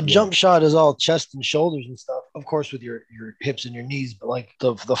head. A jump shot is all chest and shoulders and stuff. of course, with your hips and your knees, but like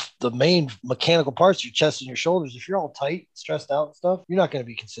the main mechanical parts, your chest and your shoulders, if you're all tight, stressed out and stuff, you're not going to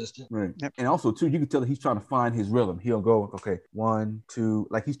be consistent. Right. Yep. And also too, you can tell that he's trying to find his rhythm. He'll go, okay, 1, 2,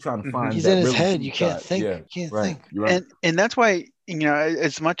 like he's trying to find. He's that in his rhythm head. You can't think. Yeah. You can't right. think. You're right. And that's why,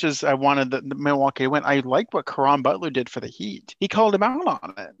 as much as I wanted the Milwaukee to win, I like what Caron Butler did for the Heat. He called him out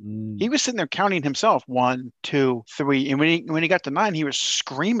on it. He was sitting there counting himself 1, 2, 3, and when he got to 9, he was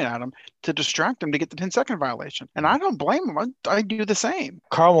screaming at him to distract him to get the 10-second violation. And I don't blame him. I do the same.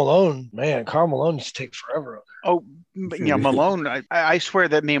 Karl Malone used to take forever up there. Oh, Malone, I swear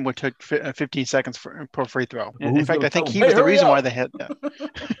that man would take 15 seconds per free throw. In fact, I think he was the reason why they had that.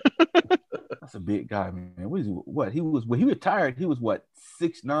 That's a big guy, man. When he retired, he was what,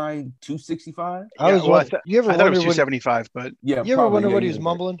 6'9", 265? I thought it was 275, but yeah. You ever wonder what he was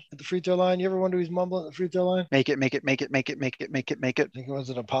mumbling at the free throw line? You ever wonder what he was mumbling at the free throw line? Make it. I think it was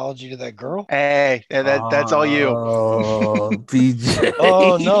an apology to that girl. Hey, that's all you. Oh, PJ.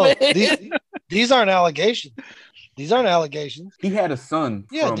 Oh no, these aren't allegations. These aren't allegations. He had a son.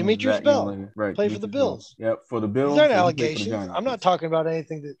 Yeah, Demetrius Bell. Right. Played for the Bills. Yep, for the Bills. These aren't allegations. I'm not talking about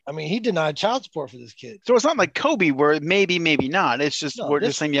anything he denied child support for this kid. So it's not like Kobe where maybe not. It's just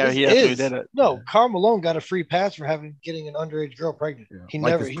just saying, he actually did it. No, Karl Malone got a free pass for getting an underage girl pregnant. Yeah. He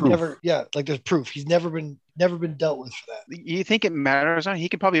never, like there's proof. He's never been dealt with for that. You think it matters? He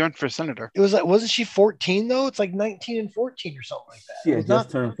could probably run for senator. It was like, wasn't she 14 though? It's like 19 and 14 or something like that. Yeah,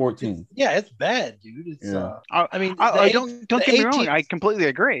 just turned 14. It's bad, dude. It's don't get me wrong. I completely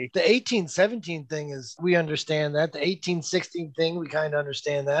agree. The 18-17 thing is, we understand that. The 18-16 thing, we kind of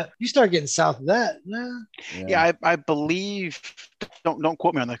understand that. You start getting south of that, nah. Yeah, I believe. Don't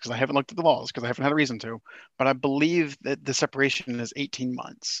quote me on that because I haven't looked at the laws because I haven't had a reason to. But I believe that the separation is 18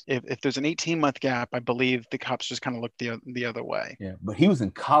 months. If there's an 18-month gap, I believe the cops just kind of look the other way. Yeah, but he was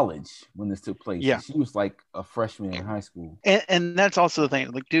in college when this took place. Yeah, she was like a freshman in high school. And that's also the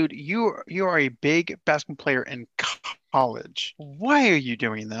thing. Like, dude, you are a big basketball player in college. Why are you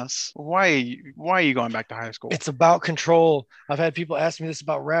doing this? Why are you going back to high school? It's about control. I've had people ask me this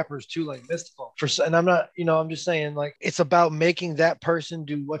about rappers too, like Mystical. And I'm not, I'm just saying, like, it's about making that person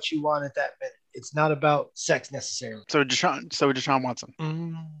do what you want at that minute. It's not about sex necessarily. So Deshaun Watson.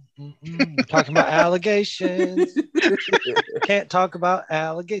 Talking about allegations. Can't talk about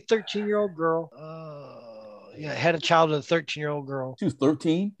 13-year-old girl. Had a child with a 13-year-old girl. She was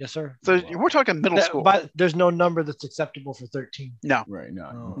 13? Yes, sir. So we're talking middle school. But there's no number that's acceptable for 13. No. Right.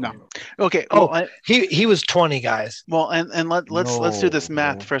 No. Okay. Well, he was 20, guys. Well, and let's do this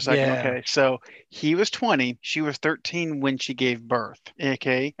math for a second. Yeah. Okay. So he was 20. She was 13 when she gave birth.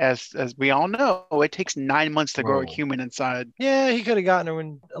 Okay. As we all know, it takes 9 months to grow a human inside. Yeah, he could have gotten her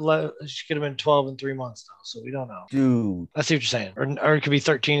when she could have been 12 in 3 months though. So we don't know. Dude. I see what you're saying. Or it could be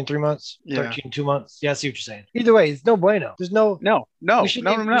 13 in 3 months. Yeah. 13 in 2 months. Yeah, I see what you're saying. Either way, it's no bueno. There's no. We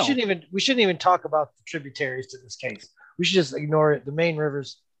shouldn't even talk about the tributaries to this case. We should just ignore it. The main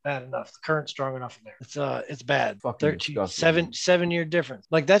river's bad enough. The current's strong enough in there. It's bad. 7-year difference.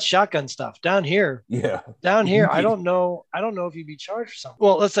 Like, that's shotgun stuff down here. Yeah. Down here, I don't know if you'd be charged for something.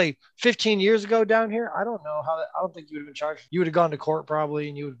 Well, let's say 15 years ago down here, I don't know I don't think you would have been charged. You would have gone to court probably,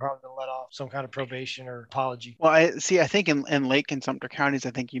 and you would have probably been let off some kind of probation or apology. Well, I think in Lake and Sumter counties,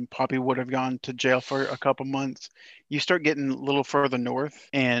 I think you probably would have gone to jail for a couple months. You start getting a little further north,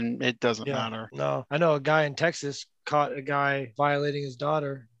 and it doesn't matter. No, I know a guy in Texas caught a guy violating his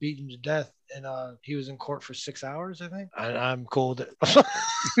daughter, beat him to death, and he was in court for 6 hours, I think. I'm cool with it.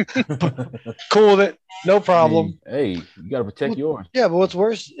 Cool with it. No problem. Hey, you got to protect yours. Yeah, but what's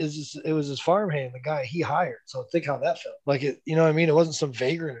worse is it was his farmhand, the guy he hired. So think how that felt. Like, it, you know what I mean? It wasn't some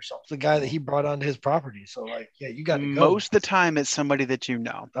vagrant or something. It's the guy that he brought onto his property. So, like, yeah, you got to go. Most of the time, it's somebody that you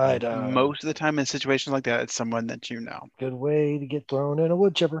know. Most of the time in situations like that, it's someone that you know. Good way to get thrown in a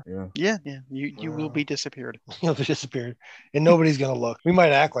wood chipper. Yeah. You will be disappeared. You'll be disappeared. And nobody's going to look. We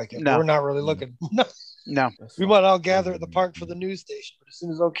might act like it, but we're not really looking. No. We might all gather at the park for the news station, but as soon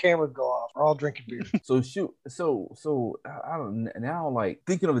as those cameras go off, we're all drinking beer. So I don't now, like,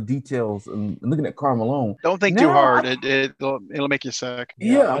 thinking of the details and looking at Karl Malone. Don't think too hard. It'll make you sick.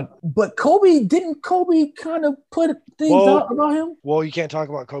 Yeah, but didn't Kobe kind of put things out about him? Well, you can't talk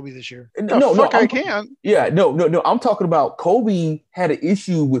about Kobe this year. I can't. Yeah, no. I'm talking about Kobe had an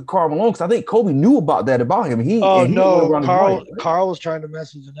issue with Karl Malone because I think Kobe knew about him. Karl was trying to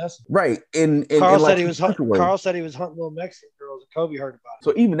mess with Vanessa. Right, and Karl said he was hunting little Mexican girls, and Kobe heard about it.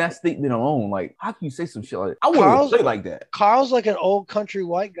 So even that statement alone, like, how can you say some shit like that? I wouldn't say like that. Karl's like an old country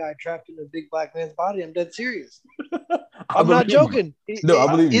white guy trapped in a big black man's body. I'm dead serious. I'm not joking. No, I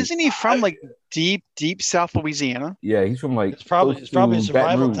believe. Isn't he from like deep South Louisiana. Yeah, he's from like It's probably a close to Baton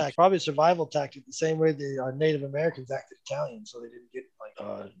survival Rouge. tactic. Probably a survival tactic, the same way the Native Americans acted Italian, so they didn't get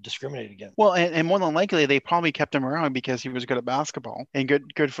discriminated against. Well, and more than likely, they probably kept him around because he was good at basketball and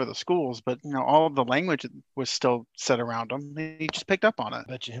good for the schools. But all of the language was still set around him. He just picked up on it.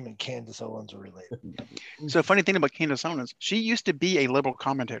 I bet you him and Candace Owens are related. So funny thing about Candace Owens, she used to be a liberal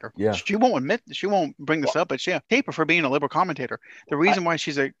commentator. Yeah. She won't bring this up, but she paper for being a liberal commentator. The reason why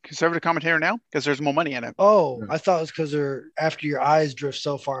she's a conservative commentator now, because there's more money in it. Oh, I thought it was because after your eyes drift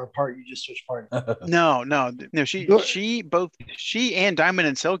so far apart, you just switch parties. No. She and Diamond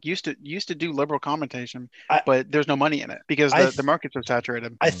and Silk used to do liberal commentation, but there's no money in it because the markets are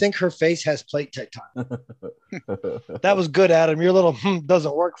saturated. I think her face has plate tectile. That was good, Adam. Your little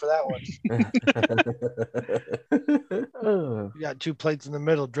doesn't work for that one. You got two plates in the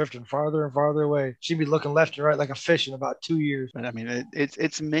middle, drifting farther and farther away. She'd be looking left and right like a fish in about 2 years. But I mean,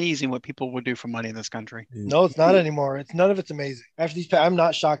 it's amazing what people would do for money in this country. No, it's not anymore. None of it's amazing. After these, I'm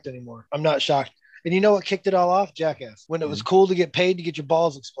not shocked anymore. I'm not shocked. And you know what kicked it all off? Jackass. When it was cool to get paid to get your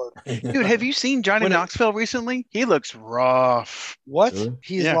balls exploded. Dude, have you seen Johnny Knoxville recently? He looks rough. What?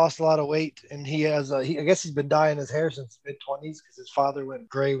 He's lost a lot of weight, and he has. I guess he's been dyeing his hair since mid-20s because his father went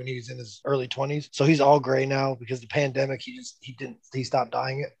gray when he was in his early 20s. So he's all gray now because the pandemic. He stopped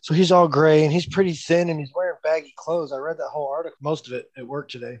dyeing it. So he's all gray, and he's pretty thin, and he's wearing baggy clothes. I read that whole article, most of it at work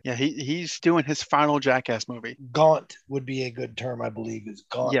today. Yeah, he's doing his final Jackass movie. Gaunt would be a good term, I believe. Is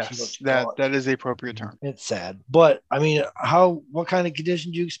gaunt. Yes, that is the appropriate term. It's sad, but I mean, what kind of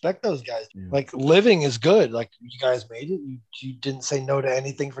condition do you expect those guys? Yeah. Like living is good. Like you guys made it. You didn't say no to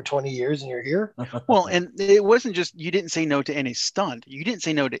anything for 20 years, and you're here. Well, and it wasn't just you didn't say no to any stunt. You didn't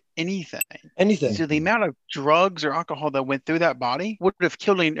say no to anything. Anything. So the amount of drugs or alcohol that went through that body would have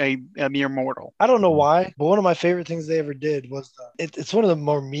killed a mere mortal. I don't know why, but one of my favorite things they ever did was it's one of the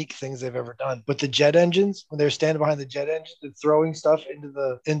more meek things they've ever done. But the jet engines, when they're standing behind the jet engine and throwing stuff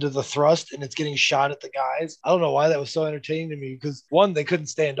into the thrust, and it's getting shot at the guys. I don't know why that was so entertaining to me because one, they couldn't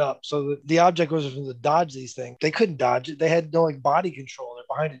stand up. So the object was to dodge these things. They couldn't dodge it. They had no body control. They're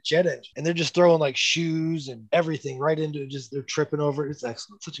behind a jet engine and they're just throwing shoes and everything right into it. Just they're tripping over it. It's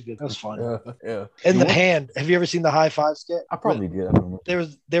excellent. That was fun. Yeah. And the hand. Have you ever seen the high five skit? I probably did. I don't know.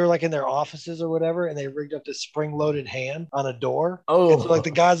 They were in their offices or whatever, and they rigged up this spring-loaded hand on a door. Oh, and so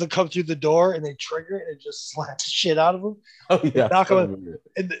the guys that come through the door and they trigger it and it just slaps the shit out of them. Oh yeah. Knock them,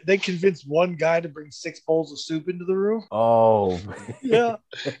 and they convinced one guy to bring 6 bowls of soup into the room. Oh, yeah.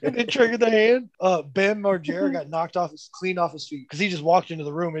 And they triggered the hand. Ben Margera got clean off his feet because he just walked into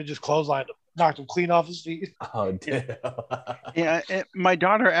the room and just clotheslined him. Knocked him clean off his feet. Oh, damn. Yeah, my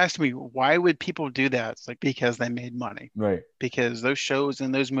daughter asked me, why would people do that? It's because they made money. Right. Because those shows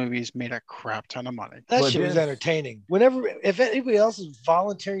and those movies made a crap ton of money. That shit was entertaining. If anybody else is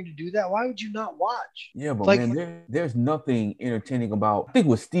volunteering to do that, why would you not watch? Yeah, but man, there's nothing entertaining about. I think it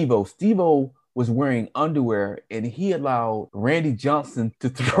was Steve-O. Steve-O was wearing underwear and he allowed Randy Johnson to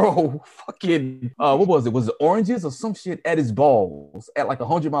throw fucking what was it? Was it oranges or some shit at his balls at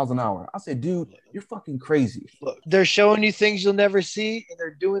 100 miles an hour? I said, dude, you're fucking crazy. Look, they're showing you things you'll never see and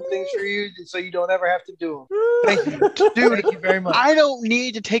they're doing things for you so you don't ever have to do them. Thank you. Dude, thank you very much. I don't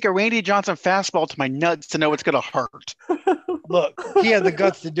need to take a Randy Johnson fastball to my nuts to know it's gonna hurt. Look, he had the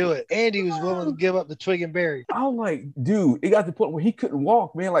guts to do it, and he was willing to give up the twig and berry. I was like, dude, it got to the point where he couldn't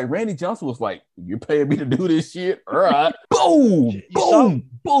walk, man. Randy Johnson was like, "You're paying me to do this shit, all right?" Boom, boom,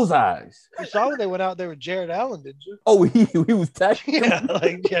 bullseyes. You saw when they went out there with Jared Allen, didn't you? Oh, he was tackling.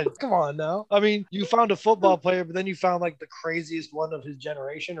 Yeah, come on now. I mean, you found a football player, but then you found the craziest one of his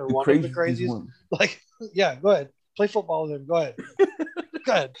generation, or one of the craziest. Yeah, go ahead, play football with him. Go ahead.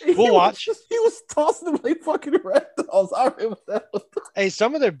 Good. We'll watch. He was tossing them like fucking reptiles. I remember that. Hey,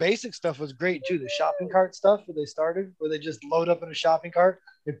 some of their basic stuff was great too. The shopping cart stuff where they just load up in a shopping cart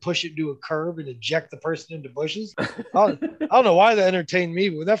and push it to a curb and eject the person into bushes. I don't know why that entertained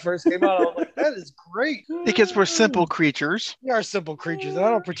me. When that first came out, I was like, that is great. Because we're simple creatures. We are simple creatures, and I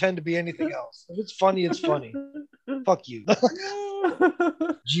don't pretend to be anything else. If it's funny, it's funny. Fuck you.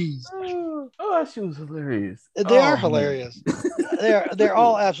 Jeez. Oh, that shit was hilarious. They are hilarious. They're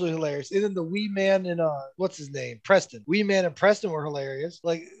all absolutely hilarious. And then the Wee Man and what's his name? Preston. Wee Man and Preston were hilarious.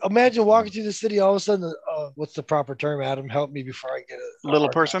 Imagine walking through the city, all of a sudden, what's the proper term, Adam? Help me before I get it. Little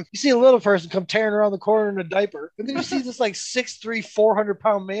person. You see a little person come tearing around the corner in a diaper, and then you see this 6'3",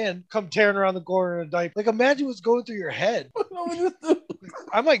 400-pound man come tearing around the corner in a diaper. Imagine what's going through your head.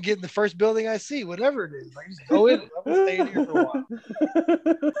 I might get in the first building I see, whatever it is. Just go in. I'm gonna stay in here for a while.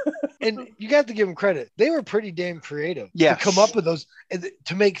 And you got to give them credit. They were pretty damn creative Yes. to come up with those and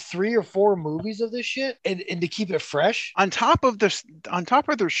to make 3 or 4 movies of this shit and to keep it fresh. On top of their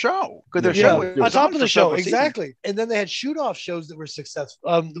show. Because their Yeah. show On was top of for the show, several seasons. exactly. And then they had shoot-off shows that were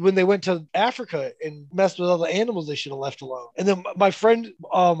successful. When they went to Africa and messed with all the animals they should have left alone. And then my friend,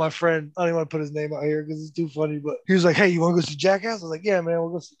 I don't even want to put his name out here because it's too funny, but he was like, hey, you want to go see Jackass? I was like, yeah, man, we'll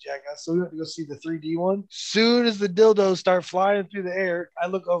go see Jackass. So we went to go see the 3D one. Soon as the dildos start flying through the air, I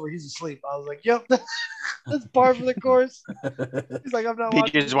look over, he's asleep. I was like, yep, that's par for the course. He's like, I'm not You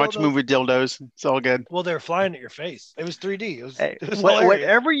watching just watch dildos. movie dildos. It's all good. Well, they were flying at your face. It was 3D. It was hilarious.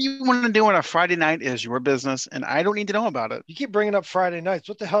 Whatever you want to do on a Friday night is your business, and I don't need to know about it. You keep bringing up Friday nights.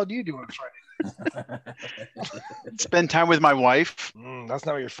 What the hell do you do on Friday? Spend time with my wife. That's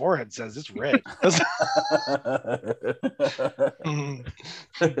not what your forehead says. It's red.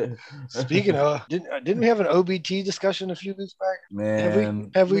 Speaking of, didn't we have an OBT discussion a few weeks back? Man,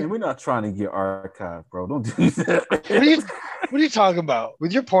 Have we? Man, we're not trying to get archived, bro. Don't do that. What are you talking about?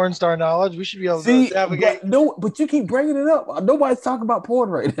 With your porn star knowledge, we should be able to navigate. But you keep bringing it up. Nobody's talking about porn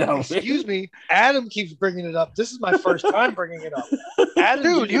right now. Excuse me. Adam keeps bringing it up. This is my first time bringing it up. Adam,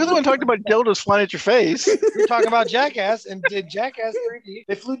 Dude, you're the one talking about dildos flying at your face. You're talking about Jackass, and did Jackass 3D?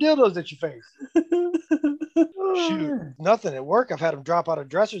 They flew dildos at your face. Shoot, nothing at work. I've had them drop out of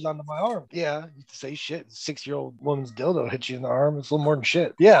dressers onto my arm. Yeah, you say shit. 6-year-old woman's dildo hits you in the arm. It's a little more than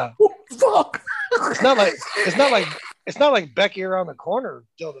shit. Yeah. Fuck. It's not like Becky around the corner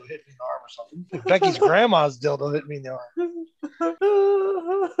dildo hit me in the arm or something. Becky's grandma's dildo hit me in the arm.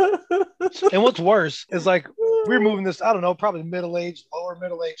 And what's worse is like we were moving this, I don't know, probably lower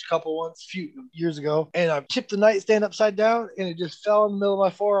middle-aged couple once a few years ago, and I tipped the nightstand upside down and it just fell in the middle of my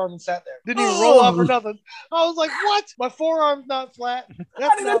forearm and sat there. Didn't even roll up or nothing. I was like, what? My forearm's not flat.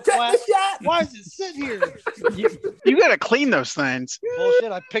 That's not flat. Why is it sitting here? You got to clean those things.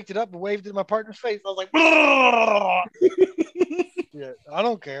 Bullshit. I picked it up and waved it in my partner's face. I was like, yeah, I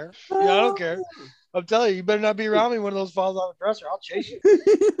don't care. Yeah, I don't care. I'm telling you, you better not be around me when those falls off the dresser. I'll chase you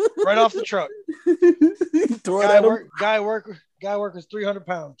right off the truck. Guy work was 300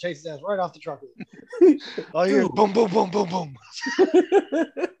 pounds. Chase his ass right off the truck. All you hear is boom, boom, boom, boom, boom.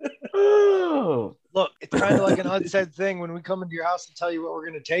 Look, it's kind of like an unsaid thing when we come into your house and tell you what we're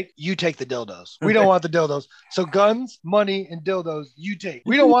going to take. You take the dildos. We don't want the dildos. So guns, money, and dildos, you take.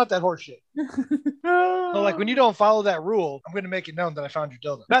 We don't want that horse shit. So like when you don't follow that rule, I'm going to make it known that I found your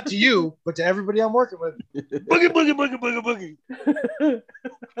dildo. Not to you, but to everybody I'm working with. Boogie, boogie, boogie, boogie, boogie.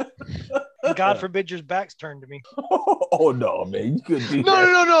 God forbid your back's turned to me. Oh no, man, you couldn't do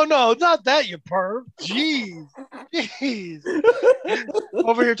No, not that, you perv. Jeez.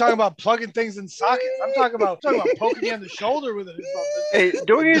 Over here talking about plugging things in sockets. I'm talking about poking you on the shoulder with it or something. Hey,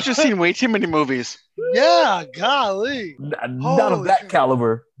 Dorian's just seen way too many movies. Yeah, golly. Not of that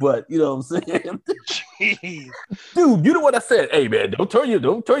caliber, but you know what I'm saying. Jeez. Dude, you know what I said? Hey man, don't turn your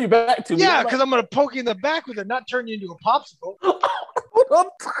back to me. Yeah, because I'm gonna poke you in the back with it, not turn you into a popsicle.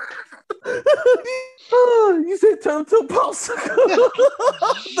 You said turn to a popsicle.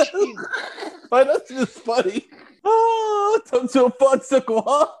 That's just funny. Turn to a fudsicle,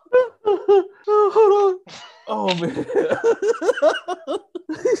 huh? Hold on. Oh man.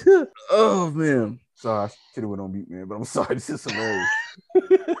 Oh man. Sorry, I should have went on mute, man, but I'm sorry. This is hilarious.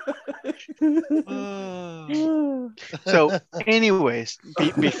 So, anyways,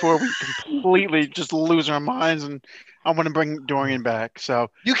 before we completely just lose our minds, and I want to bring Dorian back.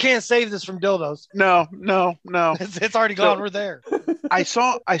 So You can't save this from dildos. no. It's already gone. We're there. I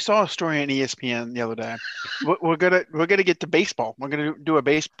saw a story on ESPN the other day. We're gonna get to baseball. We're gonna do a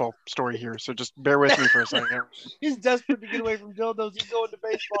baseball story here. So just bear with me for a second. He's desperate to get away from dildos. He's going to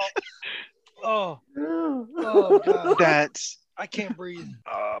baseball. Oh God. That's I can't breathe.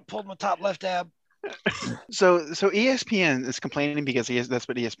 Pulled my top left ab. so ESPN is complaining because that's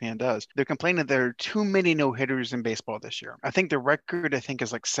what ESPN does. They're complaining that there are too many no hitters in baseball this year. I think the record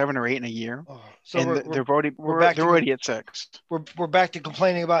is like 7 or 8 in a year. So and they're already at 6. We're back to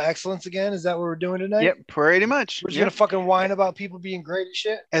complaining about excellence again. Is that what we're doing tonight? Yep, pretty much. We're just gonna fucking whine about people being great at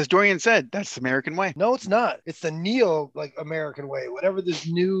shit. As Dorian said, that's the American way. No, it's not. It's the American way. Whatever this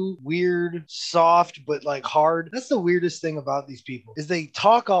new, weird, soft, but like hard. That's the weirdest thing about these people is they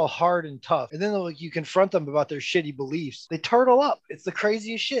talk all hard and tough, and then they'll like you confront them about their shitty beliefs, they turtle up. It's the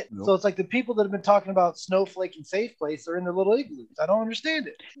craziest shit. Nope. So it's like the people that have been talking about snowflake and safe place are in their little igloos. I don't understand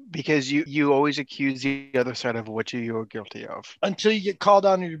it. Because you always accuse the other side of what you're guilty of. Until you get called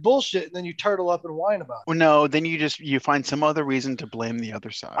out on your bullshit, and then you turtle up and whine about it. Well, no, then you find some other reason to blame the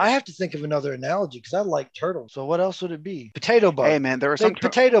other side. I have to think of another analogy because I like turtles. So what else would it be? Potato bug. Hey man, there are some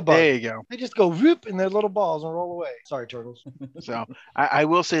potato bug. There you go. They just go whoop in their little balls and roll away. Sorry, turtles. So I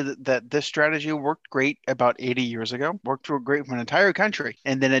will say that this strategy worked great about 80 years ago. Worked for great for an entire country,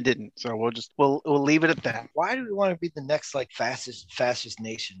 and then it didn't. So we'll leave it at that. Why do we want to be the next like fascist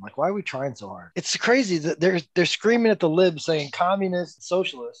nation? Like, why are we trying so hard? It's crazy that they're screaming at the libs saying communist,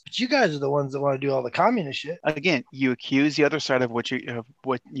 socialist, but you guys are the ones that want to do all the communist shit. Again, you accuse the other side of what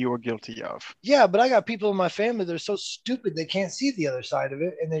you are guilty of. Yeah, but I got people in my family that are so stupid they can't see the other side of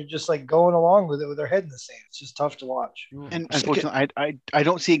it, and they're just like going along with it with their head in the sand. It's just tough to watch. And unfortunately, I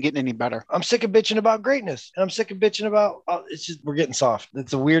don't see it getting any better. I'm sick of bitching about greatness, and I'm sick of bitching about it's just we're getting soft.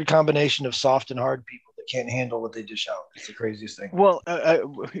 It's a weird combination of soft and hard people that can't handle what they dish out. It's the craziest thing. Well,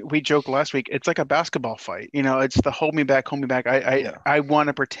 we joked last week. It's like a basketball fight. You know, it's the hold me back, hold me back. I want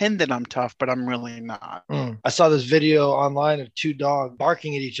to pretend that I'm tough, but I'm really not. I saw this video online of two dogs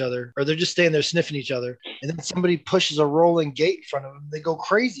barking at each other, or they're just standing there sniffing each other, and then somebody pushes a rolling gate in front of them. They go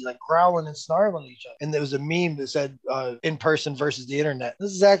crazy, like growling and snarling at each other. And there was a meme that said in person versus the internet. This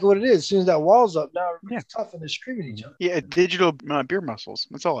is exactly what it is. As soon as that wall's up, now everybody's tough and they're screaming at each other. Yeah, digital beer muscles.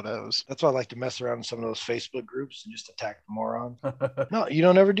 That's all it is. That's why I like to mess around in some of those Facebook groups and just attack the morons. No, you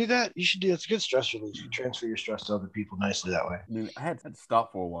don't ever do that. You should do. It's a good stress release. You transfer your stress to other people nicely that way. I mean, I had to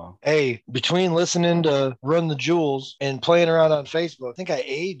stop for a while. Hey, between listening to Run the Jewels and playing around on Facebook, I think I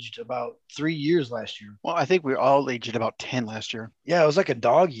aged about 3 years last year. Well, I think we all aged about 10 last year. Yeah, it was like a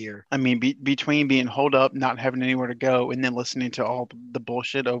dog year. I mean, between being holed up, not having anywhere to go, and then listening to all the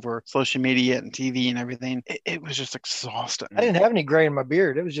bullshit over social media and TV and everything, it was just exhausting. I didn't have any gray in my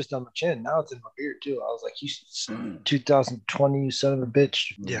beard. It was just on my chin. Now it's in my beard too. I was like, you 2020, you son of a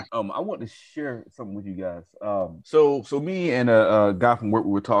bitch. Yeah. I want to share something with you guys. So me and a guy from work,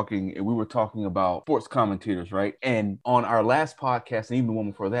 we were talking about sports commentators, right? And on our last podcast, and even the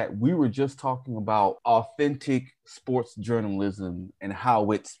one before that, we were just talking about authentic sports journalism and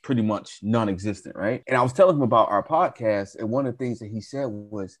how it's pretty much non-existent, right? And I was telling him about our podcast, and one of the things that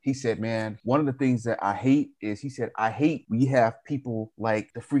he said, man, one of the things that I hate is, I hate we have people like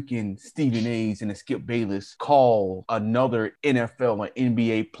the freaking Stephen A's and the Skip Bayless call another NFL or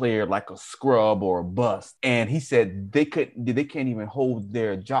NBA player like a scrub or a bust. And he said they can't even hold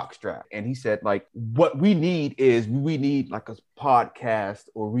their jock strap. And he said, like, what we need like a podcast,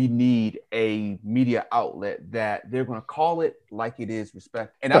 or we need a media outlet that they're going to call it like it is,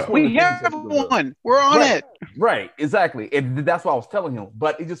 respect. And that's we have one. We're on it. Right, exactly. And that's what I was telling him.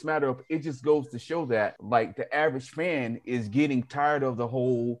 But it just goes to show that, like, the average fan is getting tired of the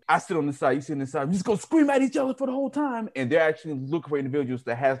whole, I sit on the side, you sit on the side, we just go scream at each other for the whole time. And they're actually looking for individuals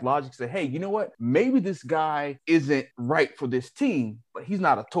that has logic, say, hey, you know what? Maybe this guy isn't right for this team, but he's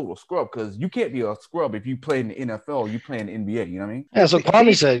not a total scrub, because you can't be a scrub if you play in the NFL, you play in the NBA, you know what I mean? Yeah, so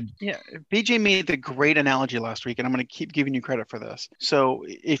Kwame said. Yeah, BJ made the great analogy last week, and I'm going to keep giving you credit for this. So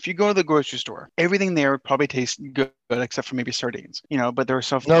if you go to the grocery store, everything there probably tastes good except for maybe sardines, but there's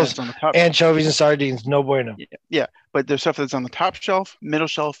stuff that's on the top. Anchovies and sardines, no bueno. Yeah, but there's stuff that's on the top shelf, middle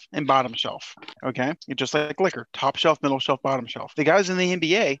shelf, and bottom shelf. Okay, just like liquor, top shelf, middle shelf, bottom shelf. The guys in the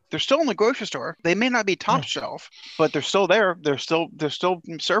NBA, they're still in the grocery store. They may not be top shelf, but they're still there. They're still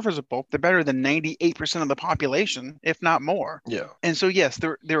serviceable. They're better than 98% of the population, if not more. Yeah. And so yes,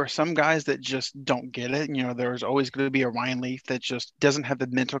 there are some guys that just don't get it. There's always going to be a Ryan Leaf that just doesn't have the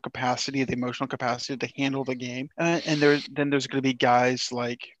mental capacity, the emotional capacity to handle the game. And there's going to be guys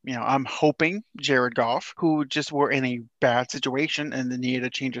like, I'm hoping Jared Goff, who just were in a bad situation and they needed a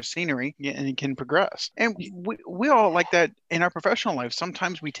change of scenery and he can progress. And we all like that in our professional life.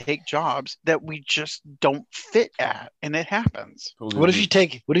 Sometimes we take jobs that we just don't fit at, and it happens. What if you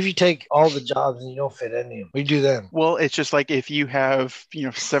take all the jobs and you don't fit any of them? What do you do then? Well, it's just like if you have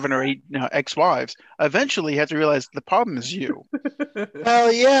 7 or 8 ex-wives, eventually you have to realize the problem is you.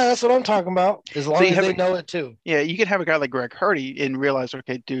 Well, yeah, that's what I'm talking about. As long as they know it too. Yeah, you can have a guy like Greg Hardy and realize,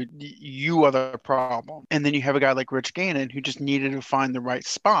 okay, dude, you are the problem. And then you have a guy like Rich Gannon who just needed to find the right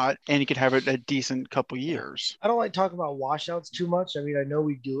spot, and he could have it a decent couple years. I don't like talking about washouts too much. I mean, I know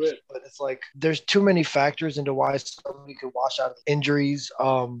we do it, but it's like there's too many factors into why somebody could wash out of injuries.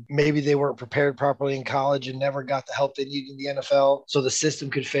 Maybe they weren't prepared properly in college and never got the help they needed in the NFL, so the system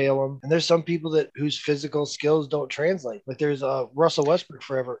could fail them. And there's some people whose physical skills don't translate. Like there's Russell Westbrook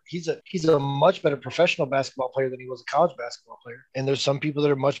forever. He's a much better professional basketball player than he was a college basketball player. And there's some people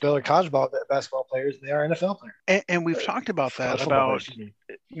that are much better college basketball players than they are NFL players. And we've talked about that, about,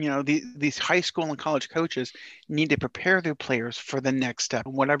 these high school and college coaches need to prepare their players for the next step,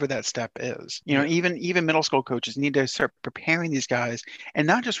 whatever that step is. Even middle school coaches need to start preparing these guys and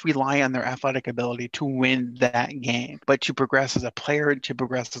not just rely on their athletic ability to win that game, but to progress as a player, to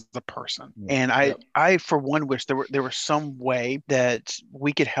progress as a person. And I for one wish there was some way that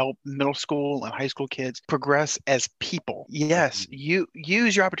we could help middle school and high school kids progress as people. Yes, you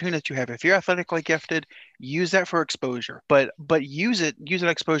use your opportunity that you have. If you're athletically gifted, use that for exposure, but use that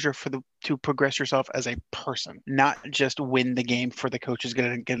exposure to progress yourself as a person, not just win the game for the coaches get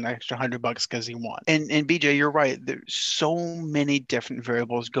an extra $100 because he won. And BJ, you're right. There's so many different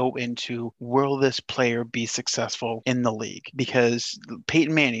variables go into, will this player be successful in the league? Because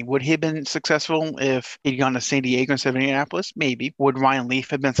Peyton Manning, would he have been successful if he'd gone to San Diego instead of Indianapolis? Maybe. Would Ryan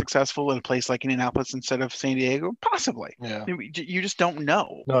Leaf have been successful in a place like Indianapolis instead of San Diego? Possibly. Yeah. You just don't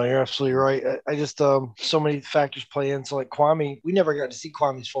know. No, you're absolutely right. I just so many factors play in. So like Kwame, we never got to see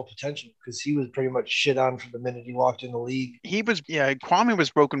Kwame's full potential because he was pretty much shit on from the minute he walked in the league. Kwame was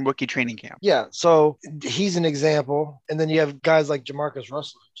broken rookie training camp. Yeah, so he's an example. And then you have guys like Jamarcus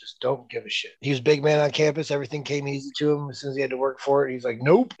Russell who just don't give a shit. He was big man on campus. Everything came easy to him. As soon as he had to work for it, he's like,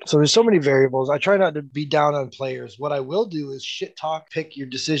 nope. So there's so many variables. I try not to be down on players. What I will do is shit talk, pick your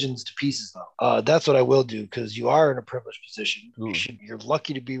decisions to pieces, though. That's what I will do because you are in a privileged position. You're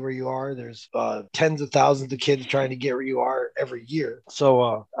lucky to be where you are. There's tens of thousands of kids trying to get where you are every year.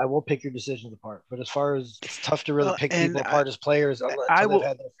 So I will pick your decisions apart. But as far as it's tough to really pick people apart as players until they've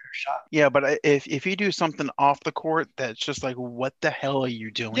had their fair shot. Yeah, but if you do something off the court that's just like, what the hell are you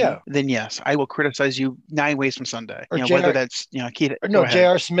doing? Yeah. Then yes, I will criticize you 9 ways from Sunday. Or whether that's Keith. No,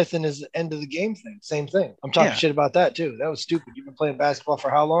 J.R. Smith and his end of the game thing. Same thing. I'm talking shit about that too. That was stupid. You've been playing basketball for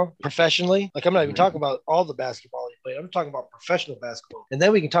how long? Professionally? Like I'm not even talking about all the basketball you played. I'm talking about professional basketball. And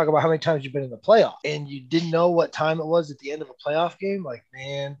then we can talk about how many times you've been in the playoff and you didn't know what time it was at the end of a playoff game. Like,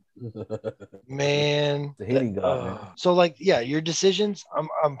 man. The hitting god, man. So like, yeah, your decisions,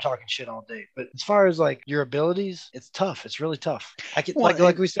 I'm talking shit all day. But as far as like your abilities, it's tough. It's really tough. I can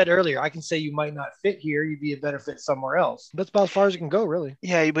like we said earlier, I can say you might not fit here, you'd be a better fit somewhere else. That's about as far as it can go, really.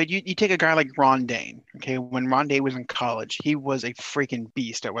 Yeah, but you take a guy like Ron Dane. Okay, when Ron Dane was in college, he was a freaking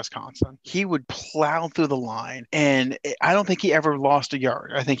beast at Wisconsin. He would plow through the line, and I don't think he ever lost a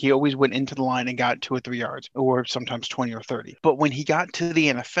yard. I think he always went into the line and got 2 or 3 yards, or sometimes 20 or 30. But when he got to the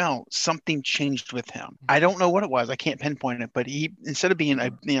NFL, something changed with him. I don't know what it was. I can't pinpoint it, but he, instead of being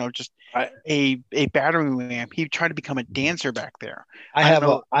a battering ram, he tried to become a dancer back there. I have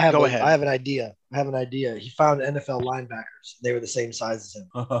an idea. He found NFL linebackers. They were the same size as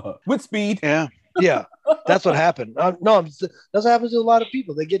him. With speed. Yeah. Yeah. That's what happened. That's what happens to a lot of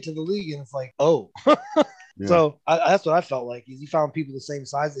people. They get to the league and it's like, oh. Yeah. So that's what I felt like. He found people the same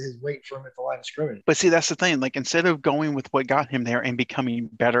size as his weight for him at the line of scrimmage. But see, that's the thing. Like, instead of going with what got him there and becoming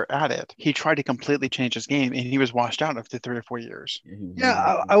better at it, he tried to completely change his game, and he was washed out after 3 or 4 years.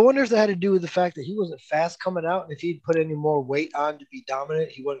 Yeah, I wonder if that had to do with the fact that he wasn't fast coming out, and if he'd put any more weight on to be dominant,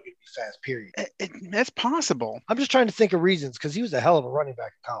 he wasn't going to be fast, period. That's possible. I'm just trying to think of reasons, because he was a hell of a running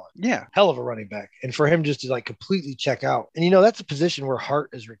back in college. Yeah. Hell of a running back. And for him just to like completely check out. And that's a position where heart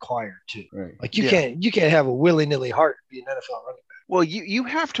is required too. Right. Like you can't have a willy-nilly heart to be an NFL running back. Well, you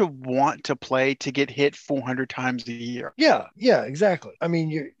have to want to play to get hit 400 times a year. Yeah, exactly. I mean,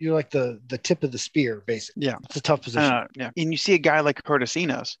 you're like the tip of the spear, basically. Yeah, it's a tough position. Yeah, and you see a guy like Curtis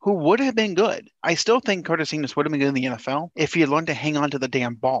Enos, who would have been good. I still think Curtis Enos would have been good in the NFL if he had learned to hang on to the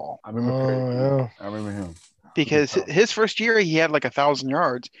damn ball. I remember him. Because his first year, he had like 1,000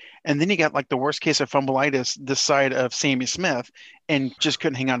 yards, and then he got like the worst case of fumbleitis this side of Sammy Smith and just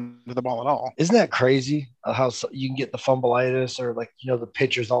couldn't hang on to the ball at all. Isn't that crazy how you can get the fumbleitis, or like, the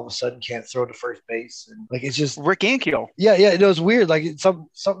pitchers all of a sudden can't throw to first base, and like it's just Rick Ankiel. Yeah, it was weird. Like it's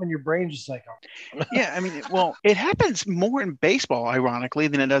something in your brain just like, oh. Yeah, I mean, well, it happens more in baseball, ironically,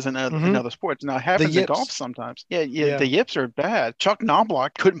 than it does in other sports. Now, it happens in golf sometimes. Yeah, the yips are bad. Chuck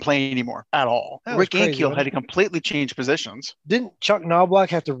Knobloch couldn't play anymore at all. Rick Ankiel had to completely change positions. Didn't Chuck Knobloch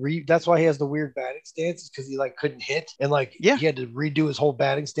have to that's why he has the weird batting stances, because he like couldn't hit, and like he had to redo his whole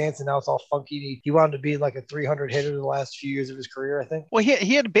batting stance, and now it's all funky. He wanted to be like a 300 hitter the last few years of his career, I think. Well,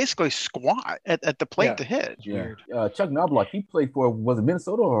 he had to basically squat at the plate to hit. Weird. Chuck Knobloch, he played for, was it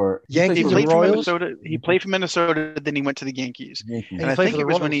Minnesota or Yankees? He played for Minnesota. He played for Minnesota, then he went to the Yankees. And I think it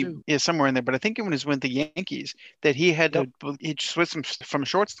was when somewhere in there, but I think it was when the Yankees that he had to switch from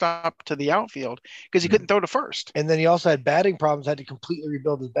shortstop to the outfield because he couldn't throw to first. And then he also had batting problems, had to completely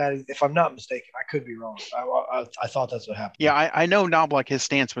rebuild his batting, if I'm not mistaken. I could be wrong. I thought that's what happened. Yeah, I know Knobloch, his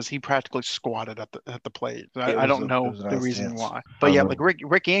stance was he practically squatted at the plate. I don't know the reason why. But yeah, like Rick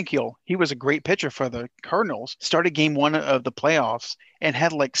Ankiel, he was a great pitcher for the Cardinals. Started game 1 of the playoffs and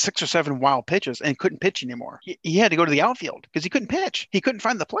had like 6 or 7 wild pitches and couldn't pitch anymore. He had to go to the outfield because he couldn't pitch. He couldn't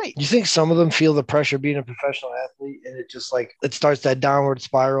find the plate. You think some of them feel the pressure being a professional athlete, and it just like it starts that downward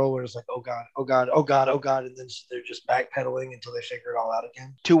spiral where it's like, oh God, oh God, oh God, oh God, and then they're just backpedaling until they figure it all out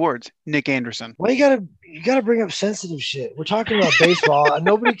again? 2 words: Nick Anderson. Well, you gotta bring up sensitive shit. We're talking about baseball, and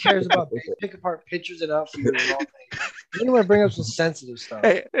nobody cares about pick apart pitchers and outfielders and all things. You want to bring up some sensitive stuff.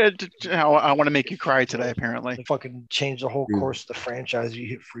 Hey, I want to make you cry today, apparently. They fucking change the whole course of the franchise. You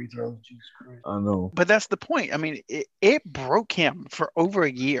hit free throws. Jesus Christ. I know. But that's the point. I mean, it broke him for over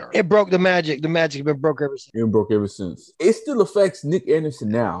a year. It broke the Magic. The Magic have been broke ever since. It's been broke ever since. It still affects Nick Anderson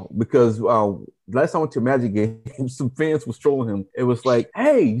now because last time I went to a Magic game, some fans was trolling him. It was like,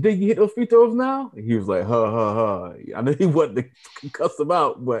 hey, you think you hit those free throws now? And he was like, ha, ha, ha. I know he wanted to cuss him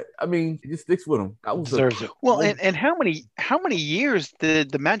out, but I mean, it just sticks with him. Well, and how many years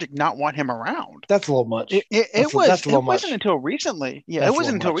did the Magic not want him around? That's a little much. It wasn't until recently. Yeah, it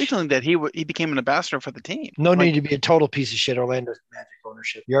wasn't until recently that he became an ambassador for the team. No need to be a total piece of shit, Orlando Magic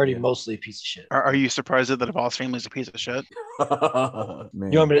ownership. You're already mostly a piece of shit. Are you surprised that the Voss family is a piece of shit?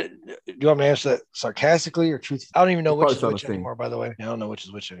 Man. You want me to answer that sarcastically or truthfully? I don't even know which is which anymore, by the way. I don't know which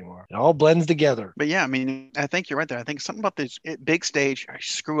is which anymore. It all blends together. But yeah, I mean, I think you're right there. I think something about this big stage, I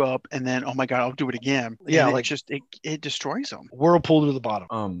screw up, and then, oh my God, I'll do it again. Yeah, and like it destroys them. Whirlpool to the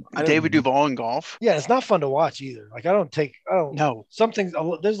bottom. David Duval in golf. Yeah, it's not fun to watch either. Like I don't know. Some things,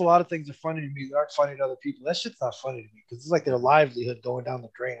 there's a lot of things that are funny to me that aren't funny to other people. That shit's not funny to me because it's like their livelihood going down the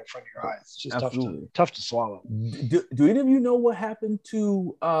drain in front of your eyes. It's just tough to swallow. Do any of you know what happened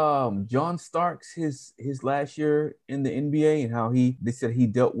to John Starks his last year in the NBA and how they said he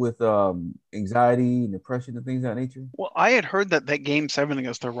dealt with anxiety and depression and things of that nature? Well, I had heard that game 7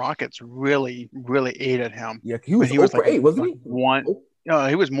 against the Rockets really, really ate at him. Yeah, he was like 8, wasn't he? One. No,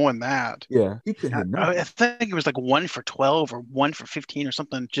 he was more than that. Yeah, he could hit nothing. I think it was like 1 for 12 or 1 for 15 or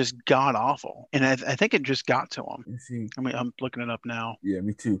something, just god awful. And I think it just got to him. I mean, I'm looking it up now. Yeah,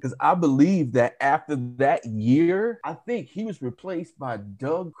 me too. Because I believe that after that year, I think he was replaced by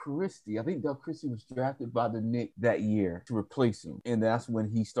Doug Christie. I think Doug Christie was drafted by the Knicks that year to replace him. And that's when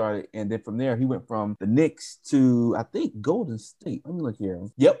he started. And then from there, he went from the Knicks to, I think, Golden State. Let me look here.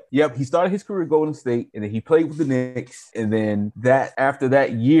 Yep. He started his career at Golden State, and then he played with the Knicks. And then after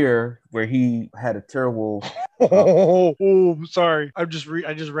that year where he had a terrible sorry. I just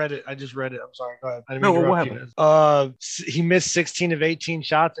read it. I'm sorry. Go ahead. I didn't mean what happened? He missed 16 of 18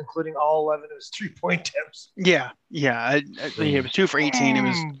 shots, including all 11 of his 3-point attempts. Yeah. It was 2 for 18. It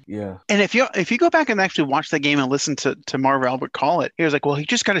was And if you go back and actually watch the game and listen to Marv Albert call it, he was like, well, he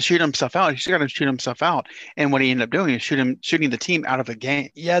just got to shoot himself out. And what he ended up doing is shooting the team out of the game.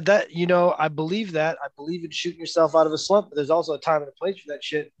 Yeah, I believe that. I believe in shooting yourself out of a slump, but there's also a time and a place for that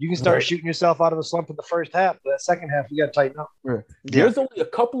shit. You can start shooting yourself out of a slump in the first half, but that second half, you got to tighten up. Yeah. There's only a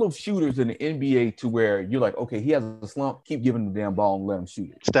couple of shooters in the NBA to where you're like, okay, he has a slump, keep giving him the damn ball and let him shoot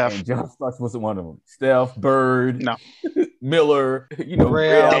it. Steph. And John Starks wasn't one of them. Steph, Bird, no. Miller,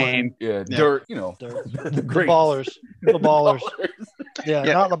 Ray Allen. Dirk, the great ballers. The ballers. Yeah,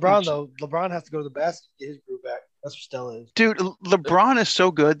 not LeBron, though. LeBron has to go to the basket to get his groove back. That's what Stella is. Dude, LeBron is so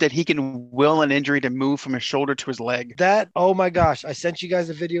good that he can will an injury to move from his shoulder to his leg. Oh my gosh. I sent you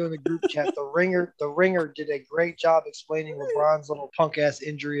guys a video in the group chat. The Ringer did a great job explaining LeBron's little punk ass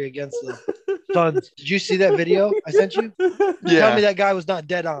injury against the Suns. Did you see that video I sent you? Yeah. Tell me that guy was not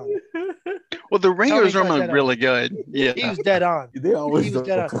dead on. Well, the Ringer is normally really good. Yeah. He was dead on. They always he was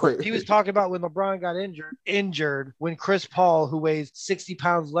dead on. He was talking about when LeBron got injured when Chris Paul, who weighs 60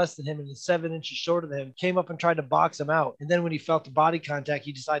 pounds less than him and is 7 inches shorter than him, came up and tried to box him out. And then when he felt the body contact,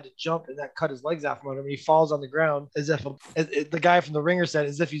 he decided to jump, and that cut his legs out from under him. He falls on the ground as if the guy from the Ringer said,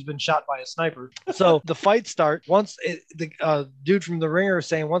 as if he's been shot by a sniper. So the fight starts. The dude from the Ringer is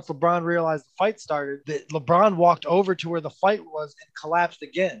saying once LeBron realized the fight started, that LeBron walked over to where the fight was and collapsed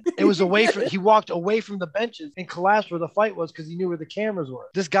again. It was he walked away from the benches and collapsed where the fight was because he knew where the cameras were.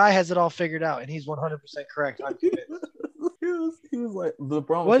 This guy has it all figured out, and he's 100% correct. I'm convinced. He was like,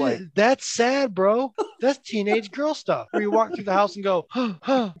 LeBron was like, that's sad, bro. That's teenage girl stuff. Where you walk through the house and go,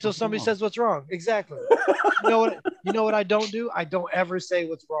 until somebody says what's wrong. Exactly. You know what I don't do? I don't ever say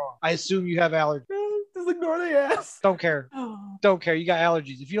what's wrong. I assume you have allergies. Just ignore the ass. Don't care. You got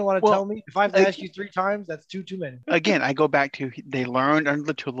allergies. If you don't want to tell me, if I have to ask you 3 times, that's too many. Again, I go back to they learned under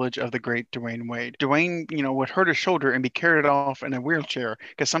the tutelage of the great Dwayne Wade. Dwayne, would hurt his shoulder and be carried off in a wheelchair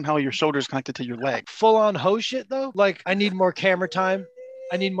because somehow your shoulder is connected to your leg. Full on hoe shit though. Like I need more camera time.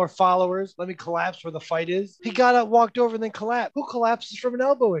 I need more followers. Let me collapse where the fight is. He got up, walked over, and then collapsed. Who collapses from an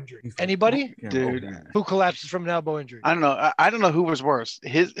elbow injury? Anybody? Dude. Who collapses from an elbow injury? I don't know. I don't know who was worse,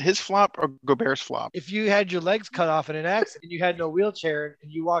 his flop or Gobert's flop. If you had your legs cut off in an accident and you had no wheelchair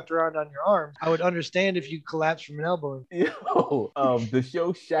and you walked around on your arms, I would understand if you collapsed from an elbow. Yo, the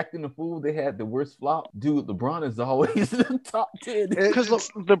show Shaq and the Fool, they had the worst flop. Dude, LeBron is always in the top 10. Because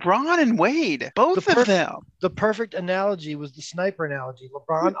LeBron and Wade, both of them. The perfect analogy was the sniper analogy.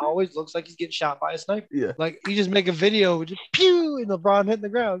 LeBron always looks like he's getting shot by a sniper. Yeah. Like you just make a video with just pew and LeBron hitting the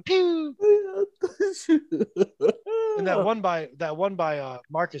ground. Pew. And that one by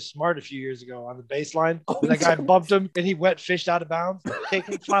Marcus Smart a few years ago on the baseline. That guy bumped him and he wet fished out of bounds,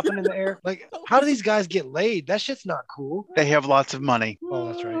 flopping in the air. Like, how do these guys get laid? That shit's not cool. They have lots of money. Oh,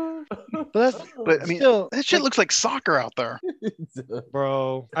 that's right. But I mean, still, that shit looks like soccer out there.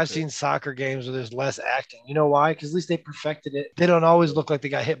 Bro, I've seen soccer games where there's less acting. You know why? Because at least they perfected it. They don't always look like they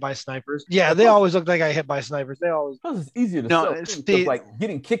got hit by snipers. Yeah, they always look like they got hit by snipers. They always. It's easier to sell. Like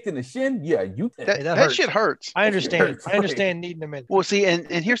getting kicked in the shin. Yeah, that shit hurts. I understand. I understand needing them in. Well, see, and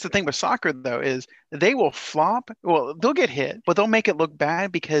here's the thing with soccer though is they will flop. Well, they'll get hit, but they'll make it look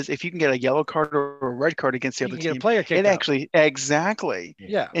bad because if you can get a yellow card or a red card against the other team, get a player kicked out. Actually exactly.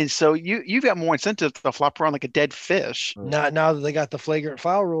 Yeah. And so you've got more incentive to flop around like a dead fish. Now that they got the flagrant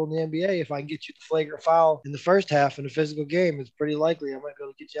foul rule in the NBA, if I can get you the flagrant foul in the first half in a physical game, it's pretty likely I might be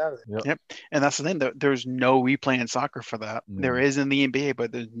able to get you out of there. Yep. And that's the thing. There's no replay in soccer for that. There is in the NBA,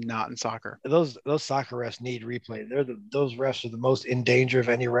 but there's not in soccer. Those soccer refs need replay. Those refs are the most in danger of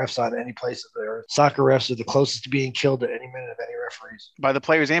any refs on any place of the earth. Soccer refs are the closest to being killed at any minute of any referees. By the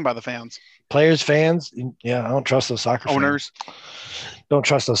players and by the fans. Players, fans, yeah, I don't trust those soccer owners. Fans. Don't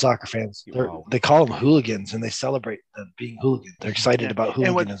trust those soccer fans. They call them hooligans and they celebrate them being hooligans. They're excited about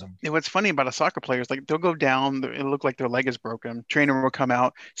hooliganism. And what's funny about a soccer player is like they'll go down, it look like their leg is broken. Trainer will come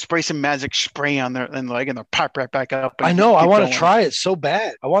out, spray some magic spray on their leg, and they'll pop right back up. I know. I want to try it so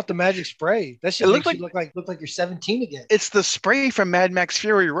bad. I want the magic spray. That shit makes you look like you're 17 again. It's the spray from Mad Max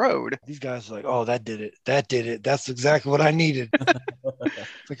Fury Road. These guys are like, oh, that did it. That did it. That's exactly what I needed.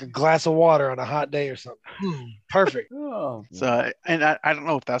 It's like a glass of water on a hot day or something. Perfect. So, and I don't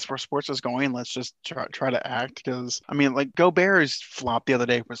know if that's where sports is going. Let's just try to act because, I mean, like Gobert's flop the other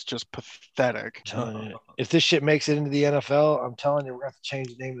day was just pathetic. If this shit makes it into the NFL, I'm telling you, we're going to have to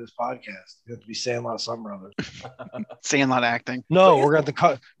change the name of this podcast. It's going to be Sandlot something or other. Sandlot acting. No, we're going to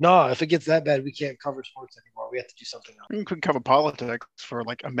cut. No, if it gets that bad, we can't cover sports anymore. We have to do something else. We could cover politics for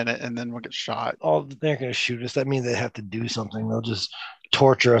like a minute and then we'll get shot. Oh, they're going to shoot us. That means they have to do something. They'll just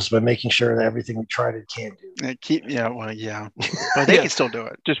torture us by making sure that everything we try to can't do. But they can still do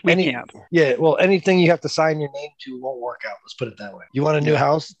it. Just we can't. Yeah, well, anything you have to sign your name to won't work out. Let's put it that way. You want a new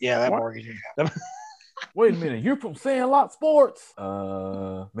house? Yeah, that mortgage. Wait a minute, you're from Sandlot Sports?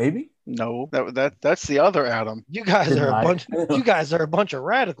 Maybe. No, that's the other Adam. You guys are a bunch. You guys are a bunch of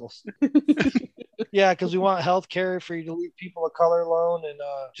radicals. Yeah, because we want health care for you to leave people of color alone and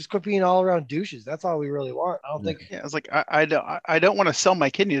just quit being all around douches. That's all we really want. I don't think. Yeah, it's like I don't want to sell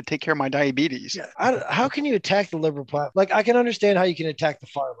my kidney to take care of my diabetes. Yeah, how can you attack the liberal platform? Like I can understand how you can attack the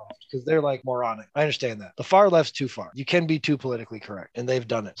far left because they're like moronic. I understand that. The far left's too far. You can be too politically correct, and they've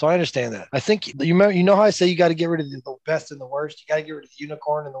done it. So I understand that. I think you know how I say you got to get rid of the best and the worst. You got to get rid of the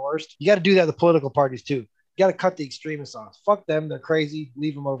unicorn and the worst. You got to do that to the political parties too. You got to cut the extremists off. Fuck them. They're crazy.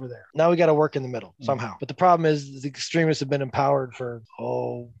 Leave them over there. Now we got to work in the middle somehow. But the problem is the extremists have been empowered for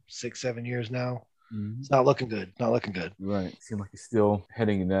 6-7 years now. It's not looking good. Not looking good. Right. Seems like he's still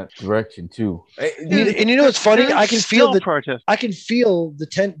heading in that direction too. And you know what's funny? I can feel the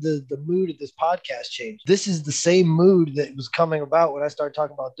mood of this podcast change. This is the same mood that was coming about when I started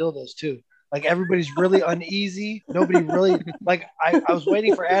talking about dildos too. Like everybody's really uneasy. Nobody really like. I was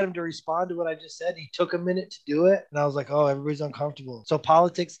waiting for Adam to respond to what I just said. He took a minute to do it, and I was like, "Oh, everybody's uncomfortable." So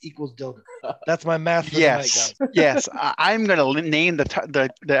politics equals dildo. That's my math for tonight, guys. Yes, I'm gonna name the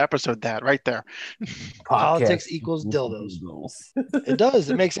episode that right there. Politics equals dildos. It does.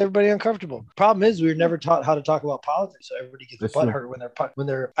 It makes everybody uncomfortable. Problem is, we were never taught how to talk about politics, so everybody gets butt hurt when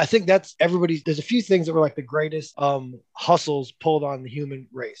they're. I think that's everybody's. There's a few things that were like the greatest hustles pulled on the human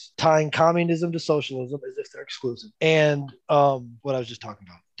race, tying communism to socialism as if they're exclusive. And what I was just talking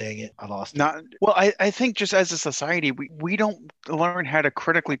about. Dang it, I lost it. I think just as a society, we don't learn how to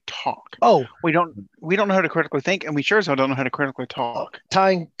critically talk. We don't know how to critically think, and we sure as hell don't know how to critically talk.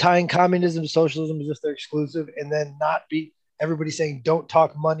 Tying communism to socialism as if they're exclusive, and then not be everybody's saying don't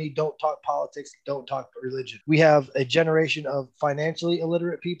talk money, don't talk politics, don't talk religion. We have a generation of financially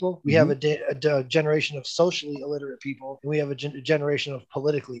illiterate people. We have a generation of socially illiterate people, and we have a generation of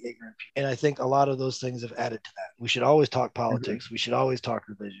politically ignorant people. And I think a lot of those things have added to that. We should always talk politics. We should always talk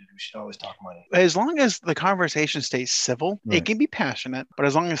religion. We should always talk money. As long as the conversation stays civil, it can be passionate, but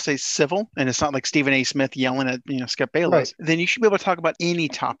as long as it stays civil and it's not like Stephen A. Smith yelling at Skip Bayless, then you should be able to talk about any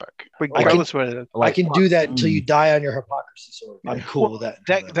topic, regardless of what it is. I can do that until you die on your hypocrisy sword. I'm cool with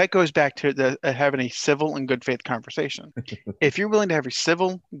that. That goes back to having a civil and good faith conversation. If you're willing to have a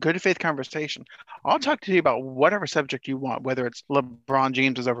civil, good faith conversation, I'll talk to you about whatever subject you want, whether it's LeBron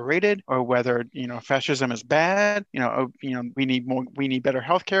James is overrated or whether fascism is bad. We need better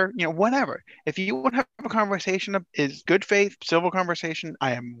healthcare. Whatever. If you want to have a conversation of is good faith, civil conversation,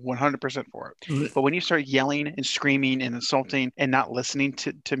 I am 100% for it. But when you start yelling and screaming and insulting and not listening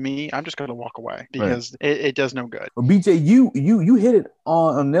to me, I'm just going to walk away because it does no good. Well, BJ, you hit it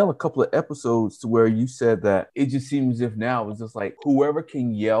on a nail a couple of episodes to where you said that it just seems as if now it's just like whoever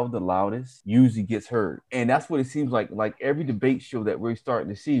can yell the loudest usually gets heard. And that's what it seems like. Like every debate show that we're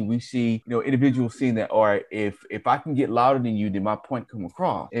starting to see, we see, individuals saying that, all right, if I can get louder than you, then my point come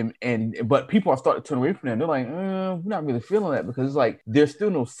across. But people are starting to turn away from that. They're like, we're not really feeling that because it's like there's still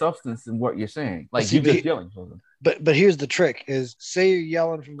no substance in what you're saying. Like you're just yelling. But here's the trick is say you're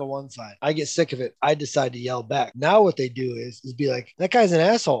yelling from the one side. I get sick of it. I decide to yell back. Now what they do is be like, that guy's an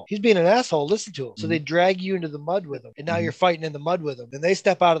asshole. He's being an asshole. Listen to him. So they drag you into the mud with him. And now you're fighting in the mud with them. And they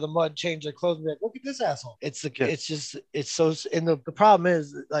step out of the mud, change their clothes, and be like, look at this asshole. It's so, and the problem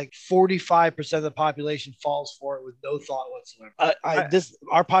is like 45% of the population falls for it with no thought whatsoever.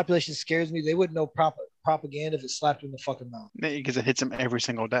 Our population scares me. They wouldn't know propaganda if it slapped in the fucking mouth because it hits them every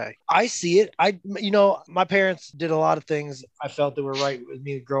single day. I see it. My parents did a lot of things I felt that were right with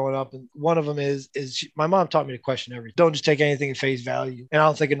me growing up, and one of them is my mom taught me to question everything. Don't just take anything at face value. And I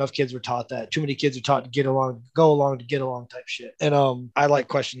don't think enough kids were taught that. Too many kids are taught to go along to get along type shit. And I like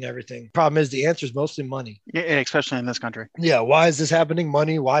questioning everything. Problem is the answer is mostly money. Yeah, especially in this country. Yeah, why is this happening?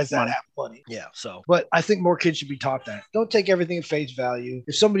 Money. Why is that happening? Money. Yeah. So, but I think more kids should be taught that. Don't take everything at face value.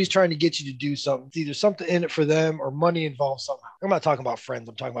 If somebody's trying to get you to do something, it's either something in it for them or money involved somehow. I'm not talking about friends.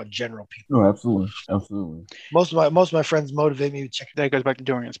 I'm talking about general people. No, absolutely. Most of my friends motivate me to check. That goes back to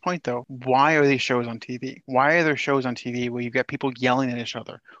Dorian's point, though. Why are these shows on TV? Why are there shows on TV where you've got people yelling at each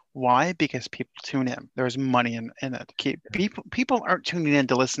other? Why? Because people tune in. There's money in it. People aren't tuning in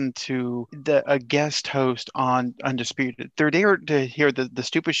to listen to a guest host on Undisputed. They're there to hear the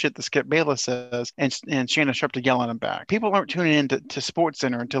stupid shit that Skip Bayless says and Shannon Sharp to yell at him back. People aren't tuning in to Sports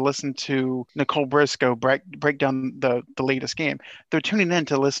Center to listen to Nicole Briscoe break down the latest game. They're tuning in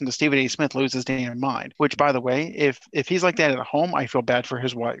to listen to Stephen A. Smith lose his damn mind. Which, by the way, if he's like that at home, I feel bad for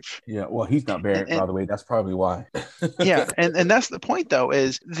his wife. Yeah, well, he's not married, by the way. That's probably why. Yeah, and that's the point, though,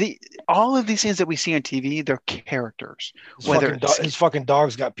 is all of these things that we see on TV, they're characters. His fucking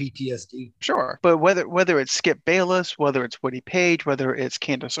dog's got PTSD. Sure, but whether it's Skip Bayless, whether it's Woody Page, whether it's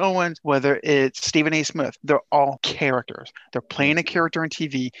Candace Owens, whether it's Stephen A. Smith, they're all characters. They're playing a character on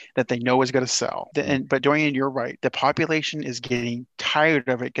TV that they know is going to sell. But Dorian, you're right. The population is getting tired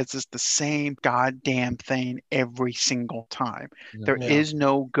of it because it's the same goddamn thing every single time. There is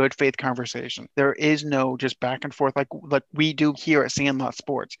no good faith conversation. There is no just back and forth like we do here at Sandlot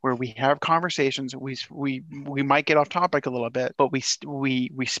Sports, where we have conversations. We might get off topic a little bit, but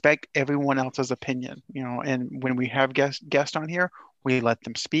we respect everyone else's opinion, and when we have guests on here, we let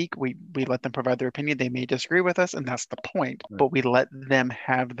them speak. We let them provide their opinion. They may disagree with us, and that's the point. Right. But we let them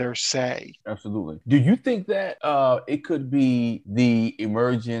have their say. Absolutely. Do you think that it could be the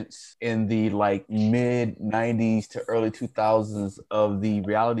emergence in the mid 90s to early 2000s of the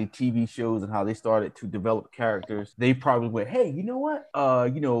reality TV shows and how they started to develop characters? They probably went, hey, you know what?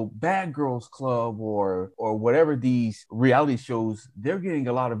 Bad Girls Club or whatever these reality shows, they're getting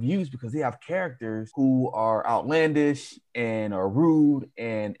a lot of views because they have characters who are outlandish and are rude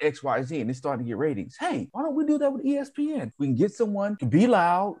and XYZ, and it's starting to get ratings. Hey, why don't we do that with ESPN? We can get someone to be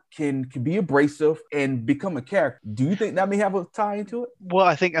loud, can be abrasive, and become a character. Do you think that may have a tie into it? Well,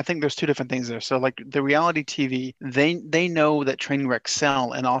 I think there's two different things there. So like the reality TV, they know that train wrecks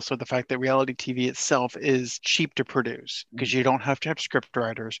sell, and also the fact that reality TV itself is cheap to produce because you don't have to have script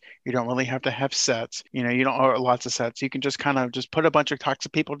writers. You don't really have to have sets. You don't or lots of sets. You can just kind of just put a bunch of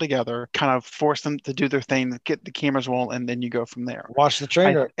toxic people together, kind of force them to do their thing, get the cameras rolling, and then you go from there. Watch the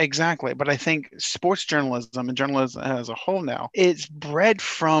train wreck. Exactly. But I think sports journalism and journalism as a whole now, it's bred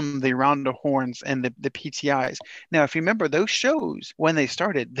from the Round of Horns and the PTIs. Now, if you remember those shows, when they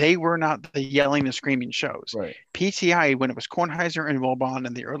started, they were not the yelling and screaming shows. Right. PTI, when it was Kornheiser and Wilbon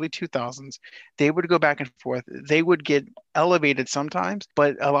in the early 2000s, they would go back and forth. They would get elevated sometimes,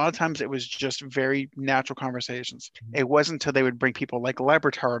 but a lot of times it was just very natural conversations. It wasn't until they would bring people like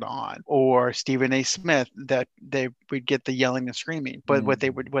Lebertard on or Stephen A. Smith that they would get the yelling and screaming. But what they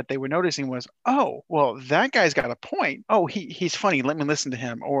were noticing was, oh, well, that guy's got a point. Oh, he's funny. Let me listen to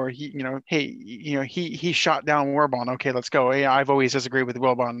him. Or he shot down Wilbon. Okay, let's go. Yeah, I've always disagreed with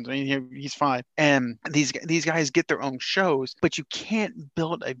Wilbon. He's fine. And these guys get their own shows, but you can't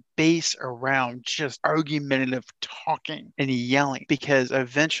build a base around just argumentative talking and yelling, because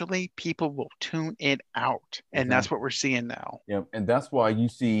eventually people will tune it out. And that's what we're seeing now. Yeah, and that's why you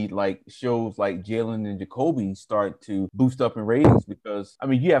see like shows like Jalen and Jacoby start to boost up in ratings, because I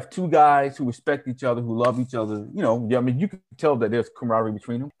mean you have two guys who respect each other, who love each other. I mean you can tell that there's camaraderie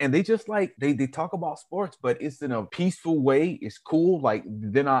between them, and they just like they talk about sports, but it's in a peaceful way. It's cool. Like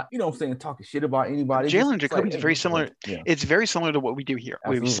they're not, talking shit about anybody. Jalen and Jacoby is very similar. Yeah. It's very similar to what we do here.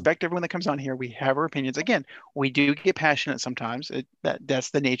 Absolutely. We respect everyone that comes on here. We have our opinions. Again, we do get passionate sometimes.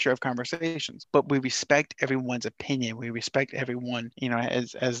 That's the nature of conversations. But we respect everyone's opinion. We respect everyone,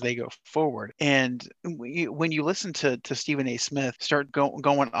 as they go forward. And when you listen to Stephen A. Smith start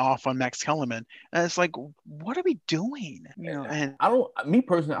going off on Max Kellerman, it's like, what are we doing? And I don't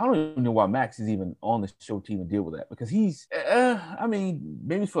even know why Max is even on the show to even deal with that, because he's, I mean,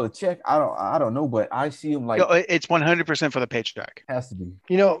 maybe for the check. I don't know, but I see him like it's 100% for the paycheck. Has to be.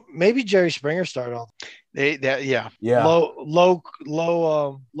 Maybe Jerry Springer started off. Yeah. Low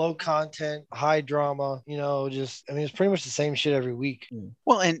content, high drama. It's pretty much the same shit every week.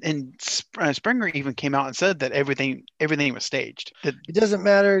 Well, and Springer even came out and said that everything was staged. It doesn't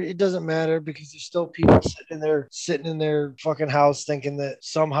matter. It doesn't matter, because there's still people sitting in their fucking house thinking that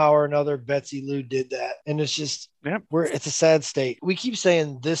somehow or another Betsy Lou did that, and it's just. Yep. It's a sad state. We keep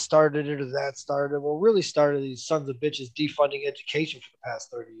saying this started it or that started it. Well, really started these sons of bitches defunding education for the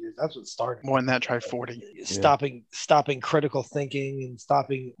past 30 years. That's what started. More than that, try 40. Stopping critical thinking and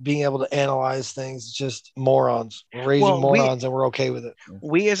stopping being able to analyze things. It's just morons. We're raising morons, and we're okay with it.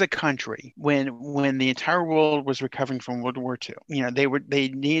 We as a country, when the entire world was recovering from World War II, they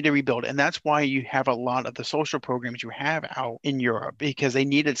needed to rebuild. And that's why you have a lot of the social programs you have out in Europe, because they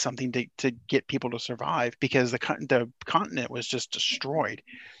needed something to get people to survive, because the continent was just destroyed.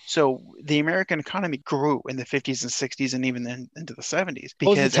 So the American economy grew in the 50s and 60s and even then into the 70s.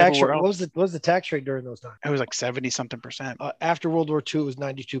 Because what was the tax rate during those times? It was like 70-something%. After World War II, it was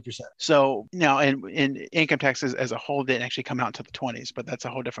 92%. So now, and income taxes as a whole didn't actually come out into the 20s, but that's a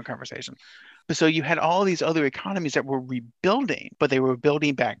whole different conversation. But so you had all these other economies that were rebuilding, but they were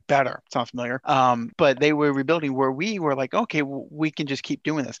building back better. Sounds familiar. But they were rebuilding where we were like, okay, well, we can just keep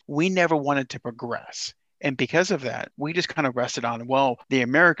doing this. We never wanted to progress. And because of that, we just kind of rested on, the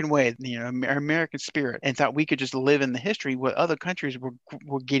American way, American spirit, and thought we could just live in the history where other countries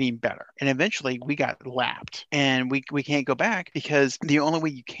were getting better. And eventually we got lapped, and we can't go back, because the only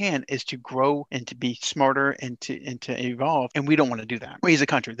way you can is to grow and to be smarter and to evolve. And we don't want to do that. We as a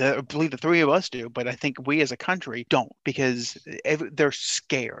country, I believe the three of us do, but I think we as a country don't, because they're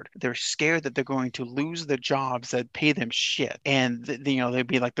scared. They're scared that they're going to lose the jobs that pay them shit. And, they'd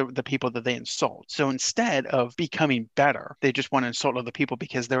be like the people that they insult. So instead of becoming better, they just want to insult other people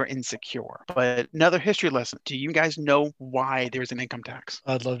because they're insecure. But another history lesson. Do you guys know why there's an income tax?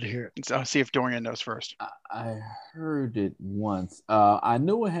 I'd love to hear it. So I'll see if Dorian knows first. I heard it once. I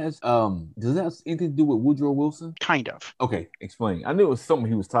know it has. Does that have anything to do with Woodrow Wilson? Kind of. Okay, explain. I knew it was something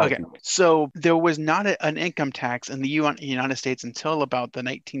he was tied to. So there was not an income tax in the United States until about the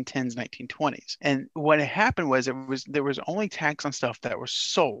 1910s, 1920s. And what happened was there was only tax on stuff that was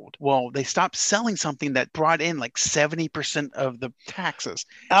sold. Well, they stopped selling something that brought in like 70% of the taxes.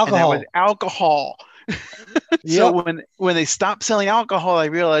 Alcohol. And that was alcohol. So when they stopped selling alcohol, I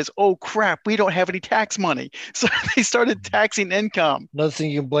realized, oh crap, we don't have any tax money. So they started taxing income. Another thing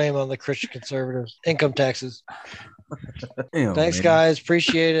you can blame on the Christian conservatives: income taxes. Damn, thanks, man. Guys.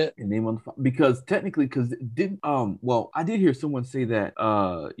 Appreciate it. Because I did hear someone say that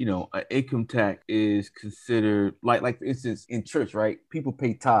an income tax is considered like it's just in church, right? People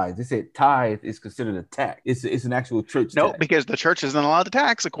pay tithes. They said tithe is considered a tax. It's an actual church tax. Because the church isn't allowed to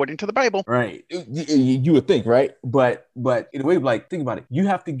tax according to the Bible. Right. You would think, right? But in a way, like, think about it. You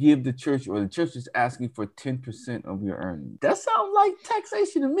have to give the church, or the church is asking for 10% of your earnings. That sounds like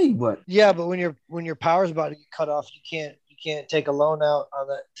taxation to me, but yeah, but when your power's about to get cut off, you can't can't take a loan out on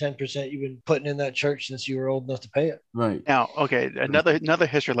that 10% you've been putting in that church since you were old enough to pay it. Right. Now, okay, another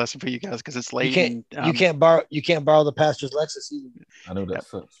history lesson for you guys because it's late. You can't borrow the pastor's Lexus either. I know that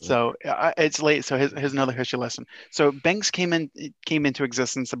sucks. Right? So it's late. So here's another history lesson. So banks came into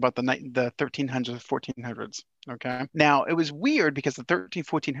existence about the 1300s, 1400s. Okay. Now it was weird because the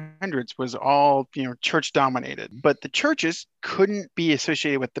 1400s was all church dominated, but the churches couldn't be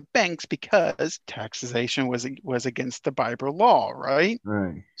associated with the banks because taxation was against the Bible law, right?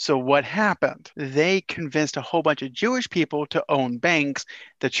 Right. So what happened? They convinced a whole bunch of Jewish people to own banks.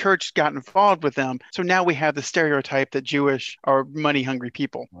 The church got involved with them. So now we have the stereotype that Jewish are money hungry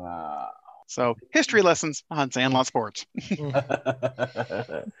people. Wow. So history lessons on Sandlot Sports.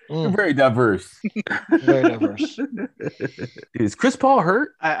 Very diverse. Very diverse. Is Chris Paul hurt?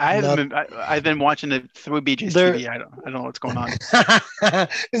 I've been watching it through BJ's TV. I don't know what's going on.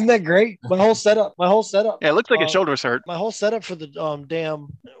 Isn't that great? My whole setup. Yeah, it looks like his shoulder's hurt. My whole setup for the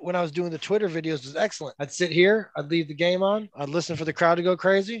when I was doing the Twitter videos was excellent. I'd sit here, I'd leave the game on, I'd listen for the crowd to go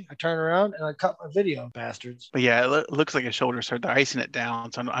crazy, I'd turn around and I'd cut my video, bastards. But yeah, it looks like his shoulder's hurt. They're icing it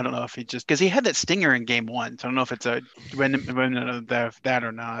down. So I don't know if he just because he had that stinger in game 1. So I don't know if it's a that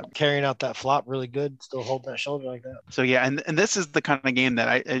or not. Carrying out that flop really good, still holding that shoulder like that. So yeah, and this is the kind of game that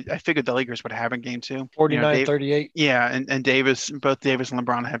I figured the Lakers would have in game 2. 49-38. Yeah, and both Davis and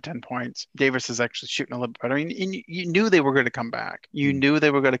LeBron have 10 points. Davis is actually shooting a little better. I mean, you knew they were going to come back. You knew they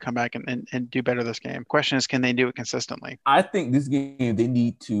were going to come back and do better this game. Question is, can they do it consistently? I think this game they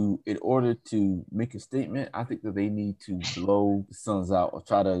need to, in order to make a statement, I think that they need to blow the Suns out or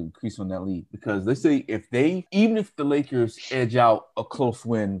try to increase on that lead. Because they say even if the Lakers edge out a close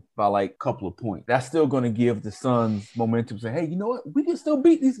win by like a couple of points, that's still going to give the Suns momentum. Say, hey, you know what? We can still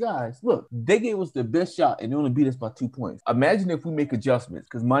beat these guys. Look, they gave us the best shot and they only beat us by 2 points. Imagine if we make adjustments,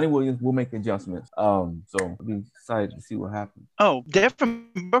 because Monty Williams will make adjustmants. So I'll be excited to see what happens. Oh, Devin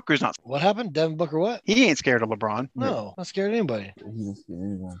Booker's not. What happened? Devin Booker what? He ain't scared of LeBron. No, not scared of anybody. He ain't scared of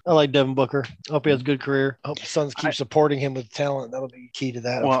anyone. I like Devin Booker. I hope he has a good career. I hope the Suns keep supporting him with talent. That'll be key to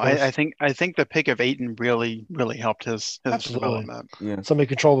that. Well, I think the pick of Ayton really helped his development. Yeah. Somebody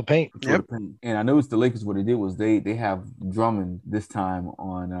control the paint. Yep. And I noticed the Lakers, what they did was they have Drummond this time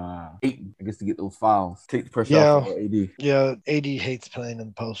on Ayton, I guess, to get those fouls, take the pressure off of AD. Yeah, AD hates playing in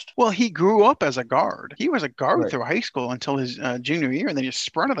the post. Well, he grew up as a guard. He was a guard through high school until his junior year, and then he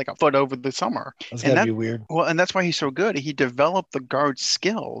sprinted like a foot over the summer. That's gotta be weird. Well, and that's why he's so good. He developed the guard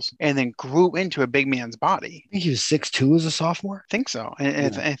skills and then grew into a big man's body. I think he was 6'2" as a sophomore. I think so.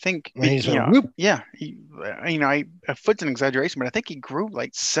 And I think a foot's an exaggeration, but I think he grew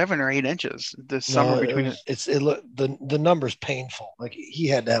like 7 or 8 inches this summer between the number's painful. Like he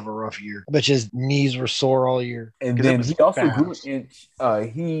had to have a rough year. I bet his knees were sore all year. And then he also grew an inch.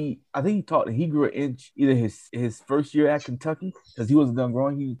 He grew an inch either his first year at Kentucky, because he wasn't done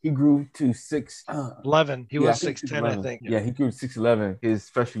growing. He grew to 6'11". He was 6'10", I think. Yeah, he grew to 6'11" his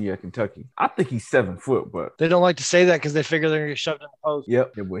freshman year at Kentucky. I think he's 7 foot, but they don't like to say that because they figure they're gonna get shoved in the post.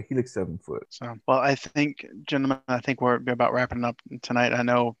 Yep. Yeah, boy, he looks 7 foot. So, well, I think, gentlemen, we're about wrapping up tonight. I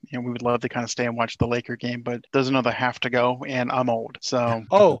know we would love to kind of stay and watch the Laker game, but there's another half to go, and I'm old. So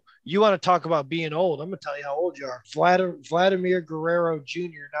you want to talk about being old? I'm gonna tell you how old you are. Vladimir Guerrero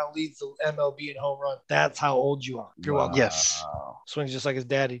Jr. now leads the MLB in home run. That's how old you are. You're welcome. Yes. Swings just like his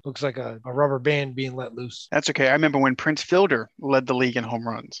daddy. Looks like a rubber band being let loose. That's okay. I remember when Prince Fielder led the league in home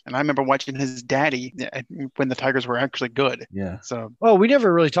runs, and I remember watching his daddy when the Tigers were actually good. Yeah. So. Oh, we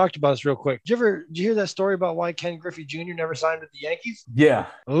never really talked about this real quick. Did you hear that story about why Ken Griffey Jr. never signed with the Yankees? Yeah.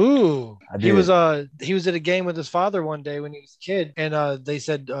 Ooh. I did. He was at a game with his father one day when he was a kid, and they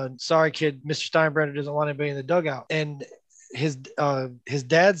said, "Sorry, kid, Mr. Steinbrenner doesn't want anybody in the dugout." And his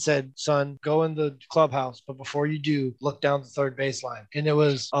dad said, "Son, go in the clubhouse, but before you do, look down the third baseline." And it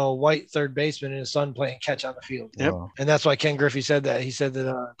was a white third baseman and his son playing catch on the field. Yep. Wow. And that's why Ken Griffey said that. He said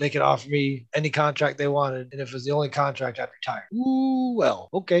that they could offer me any contract they wanted, and if it was the only contract, I'd retire. Ooh, well,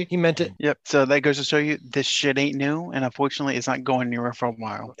 okay. He meant it. Yep. So that goes to show you this shit ain't new, and unfortunately, it's not going anywhere for a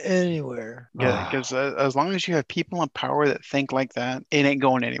while. Anywhere. Yeah, because as long as you have people in power that think like that, it ain't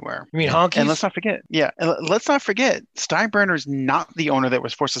going anywhere. You mean honkies? And let's not forget, Steinbrenner's not the owner that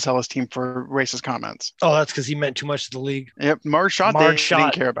was forced to sell his team for racist comments. Oh, that's because he meant too much to the league. Yep. Marge Schott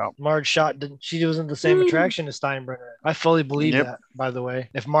didn't care about. Marge Schott didn't. She wasn't the same attraction as Steinbrenner. I fully believe that, by the way.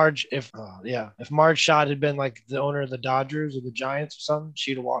 If Marge Schott had been like the owner of the Dodgers or the Giants or something,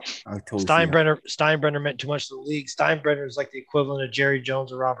 she'd have walked. I totally Steinbrenner meant too much to the league. Steinbrenner is like the equivalent of Jerry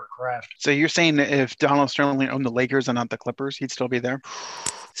Jones or Robert Kraft. So you're saying that if Donald Sterling owned the Lakers and not the Clippers, he'd still be there?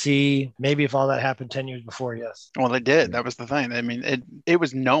 See, maybe if all that happened 10 years before, yes. Well, it did. That was the thing. I mean, it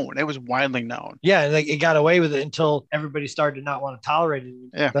was known. It was widely known. Yeah, and it got away with it until everybody started to not want to tolerate it.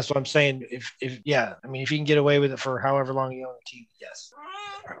 Yeah. That's what I'm saying. If I mean, if you can get away with it for however long you own a team, yes.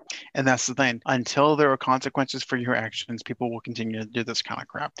 And that's the thing. Until there are consequences for your actions, people will continue to do this kind of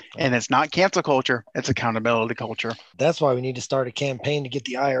crap. And it's not cancel culture; it's accountability culture. That's why we need to start a campaign to get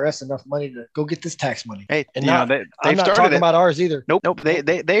the IRS enough money to go get this tax money. Hey, and I'm not talking about ours either. Nope.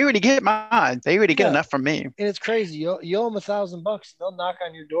 They already get mine. They already get enough from me. And it's crazy. You owe them $1,000. They'll knock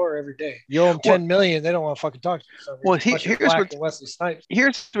on your door every day. You owe them $10 million. They don't want to fucking talk to you. So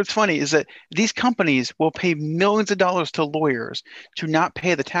here's what's funny is that these companies will pay millions of dollars to lawyers to not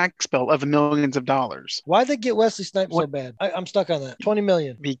pay the tax bill of millions of dollars. Why'd they get Wesley Snipes so bad? I'm stuck on that. $20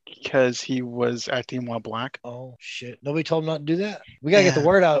 million. Because he was acting while black. Oh shit! Nobody told him not to do that. We gotta get the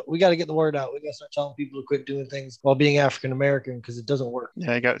word out. We gotta start telling people to quit doing things while being African American because it doesn't work.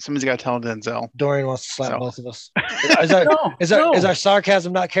 Yeah, somebody's got to tell Denzel. Dorian wants to slap both of us. Is our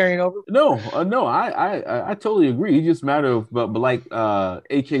sarcasm not carrying over? No. I totally agree. It's just a matter of, but like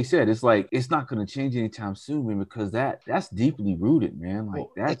AK said, it's like it's not going to change anytime soon, man, because that's deeply rooted, man. Like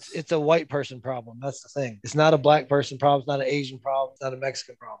it's a white person problem. That's the thing. It's not a black person problem. It's not an Asian problem. It's not a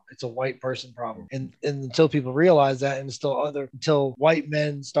Mexican problem. It's a white person problem. And until people realize that, and until white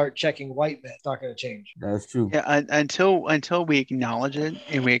men start checking white men, it's not going to change. That's true. Yeah, until we acknowledge it,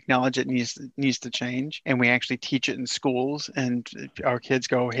 and we acknowledge it needs to change, and we actually teach it in schools, and our kids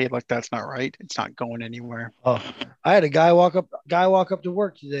go, "Hey, look, that's not right. It's not going anywhere." Oh, I had a guy walk up to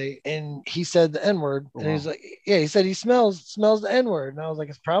work today, and he said the N-word, and he's like, "Yeah," he said he smells the N-word, and I was like,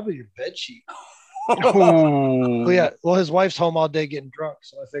 "It's probably your bed sheet." Well, his wife's home all day getting drunk,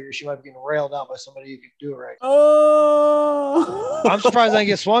 so I figured she might be getting railed out by somebody who can do it right. Oh, I'm surprised I didn't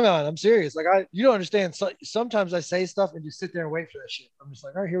get swung on. I'm serious. Like you don't understand. Sometimes I say stuff and just sit there and wait for that shit. I'm just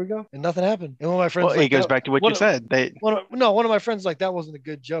like, all right, here we go, and nothing happened. And one of my friends, it goes back to what you said. One of my friends like that wasn't a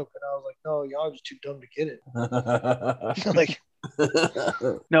good joke, and I was like, no, y'all are just too dumb to get it. Like.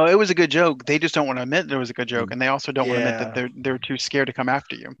 No, it was a good joke. They just don't want to admit there was a good joke, and they also don't want to admit that they're too scared to come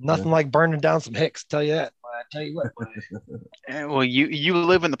after you. Nothing like burning down some hicks. Tell you that. I tell you what. Well, you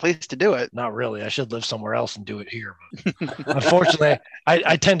live in the place to do it. Not really. I should live somewhere else and do it here. But unfortunately,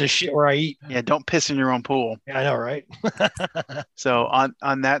 I tend to shit where I eat. Yeah, don't piss in your own pool. Yeah, I know, right? So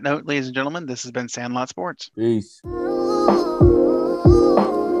on that note, ladies and gentlemen, this has been Sandlot Sports. Peace.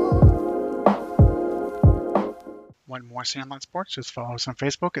 Want more Sandlot Sports? Just follow us on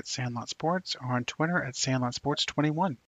Facebook at Sandlot Sports or on Twitter at Sandlot Sports 21.